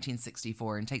in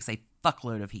 1964, and takes a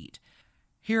fuckload of heat.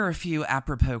 Here are a few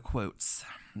apropos quotes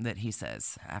that he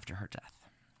says after her death.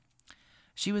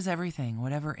 She was everything,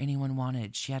 whatever anyone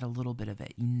wanted. She had a little bit of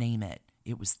it. You name it.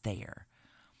 It was there.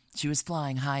 She was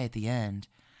flying high at the end.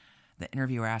 The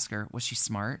interviewer asks her, was she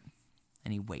smart?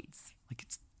 And he waits. Like,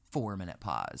 it's 4-minute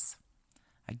pause.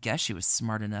 I guess she was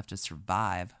smart enough to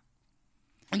survive.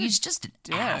 Like, he's just an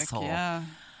asshole. Yeah.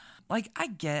 Like, I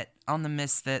get on the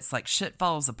Misfits, like, shit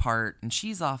falls apart and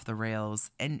she's off the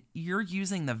rails and you're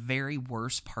using the very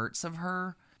worst parts of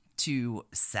her to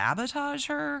sabotage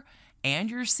her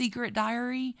and your secret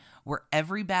diary where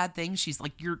every bad thing she's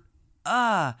like,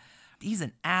 he's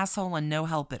an asshole and no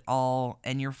help at all.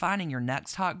 And you're finding your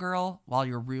next hot girl while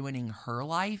you're ruining her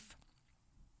life.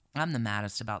 I'm the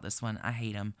maddest about this one. I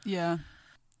hate him. Yeah.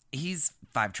 He's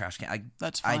 5 trash cans.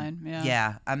 That's fine. Yeah.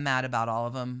 Yeah, I'm mad about all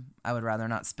of them. I would rather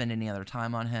not spend any other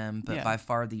time on him, but Yeah. by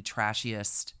far the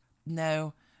trashiest.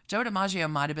 No, Joe DiMaggio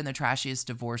might have been the trashiest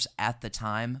divorce at the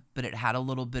time, but it had a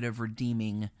little bit of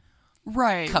redeeming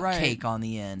cupcake on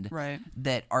the end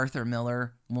that Arthur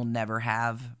Miller will never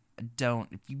have.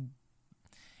 If you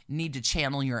need to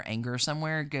channel your anger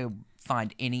somewhere, go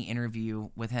find any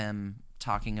interview with him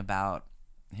talking about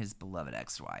his beloved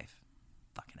ex-wife.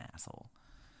 Fucking asshole.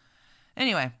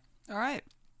 Anyway. All right.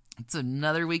 It's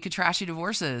another week of trashy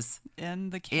divorces. In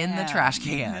the can. In the trash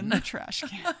can. In the trash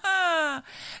can.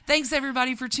 Thanks,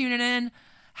 everybody, for tuning in.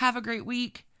 Have a great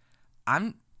week.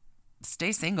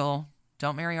 Stay single.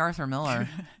 Don't marry Arthur Miller.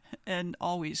 And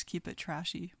always keep it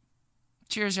trashy.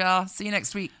 Cheers, y'all. See you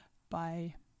next week.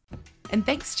 Bye. And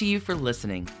thanks to you for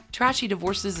listening. Trashy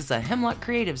Divorces is a Hemlock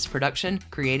Creatives production,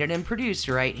 created and produced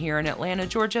right here in Atlanta,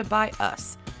 Georgia by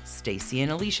us, Stacy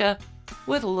and Alicia,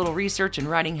 with a little research and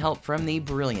writing help from the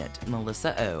brilliant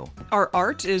Melissa O. Our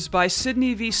art is by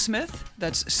Sydney V. Smith.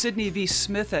 That's Sydney V.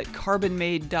 Smith at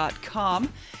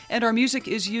carbonmade.com. And our music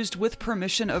is used with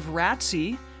permission of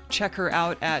Ratsy. check her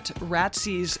out at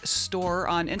Ratsy's Store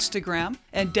on Instagram,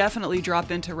 and definitely drop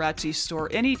into Ratsy's Store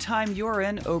anytime you're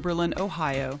in Oberlin,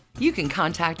 Ohio. You can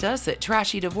contact us at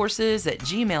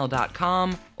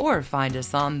trashydivorces@gmail.com or find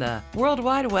us on the World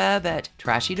Wide Web at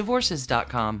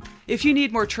trashydivorces.com. If you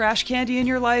need more trash candy in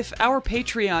your life, our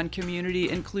Patreon community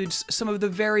includes some of the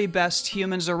very best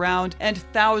humans around and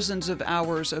thousands of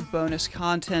hours of bonus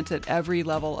content at every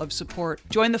level of support.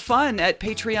 Join the fun at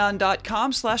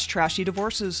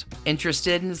patreon.com/trashydivorces.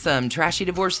 Interested in some Trashy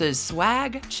Divorces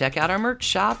swag? Check out our merch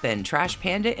shop and Trash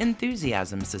Panda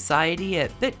Enthusiasm Society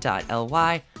at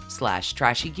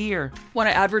bit.ly/trashygear. Want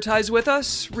to advertise with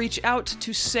us? Reach out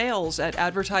to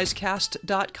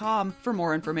sales@advertisecast.com for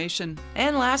more information.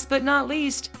 And last but not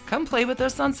least, come play with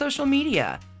us on social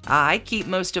media. I keep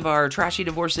most of our Trashy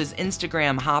Divorces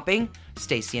Instagram hopping.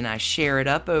 Stacy and I share it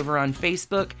up over on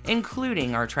Facebook,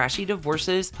 including our Trashy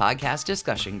Divorces podcast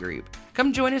discussion group.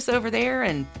 Come join us over there,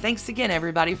 and thanks again,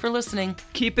 everybody, for listening.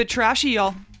 Keep it trashy,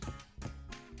 y'all.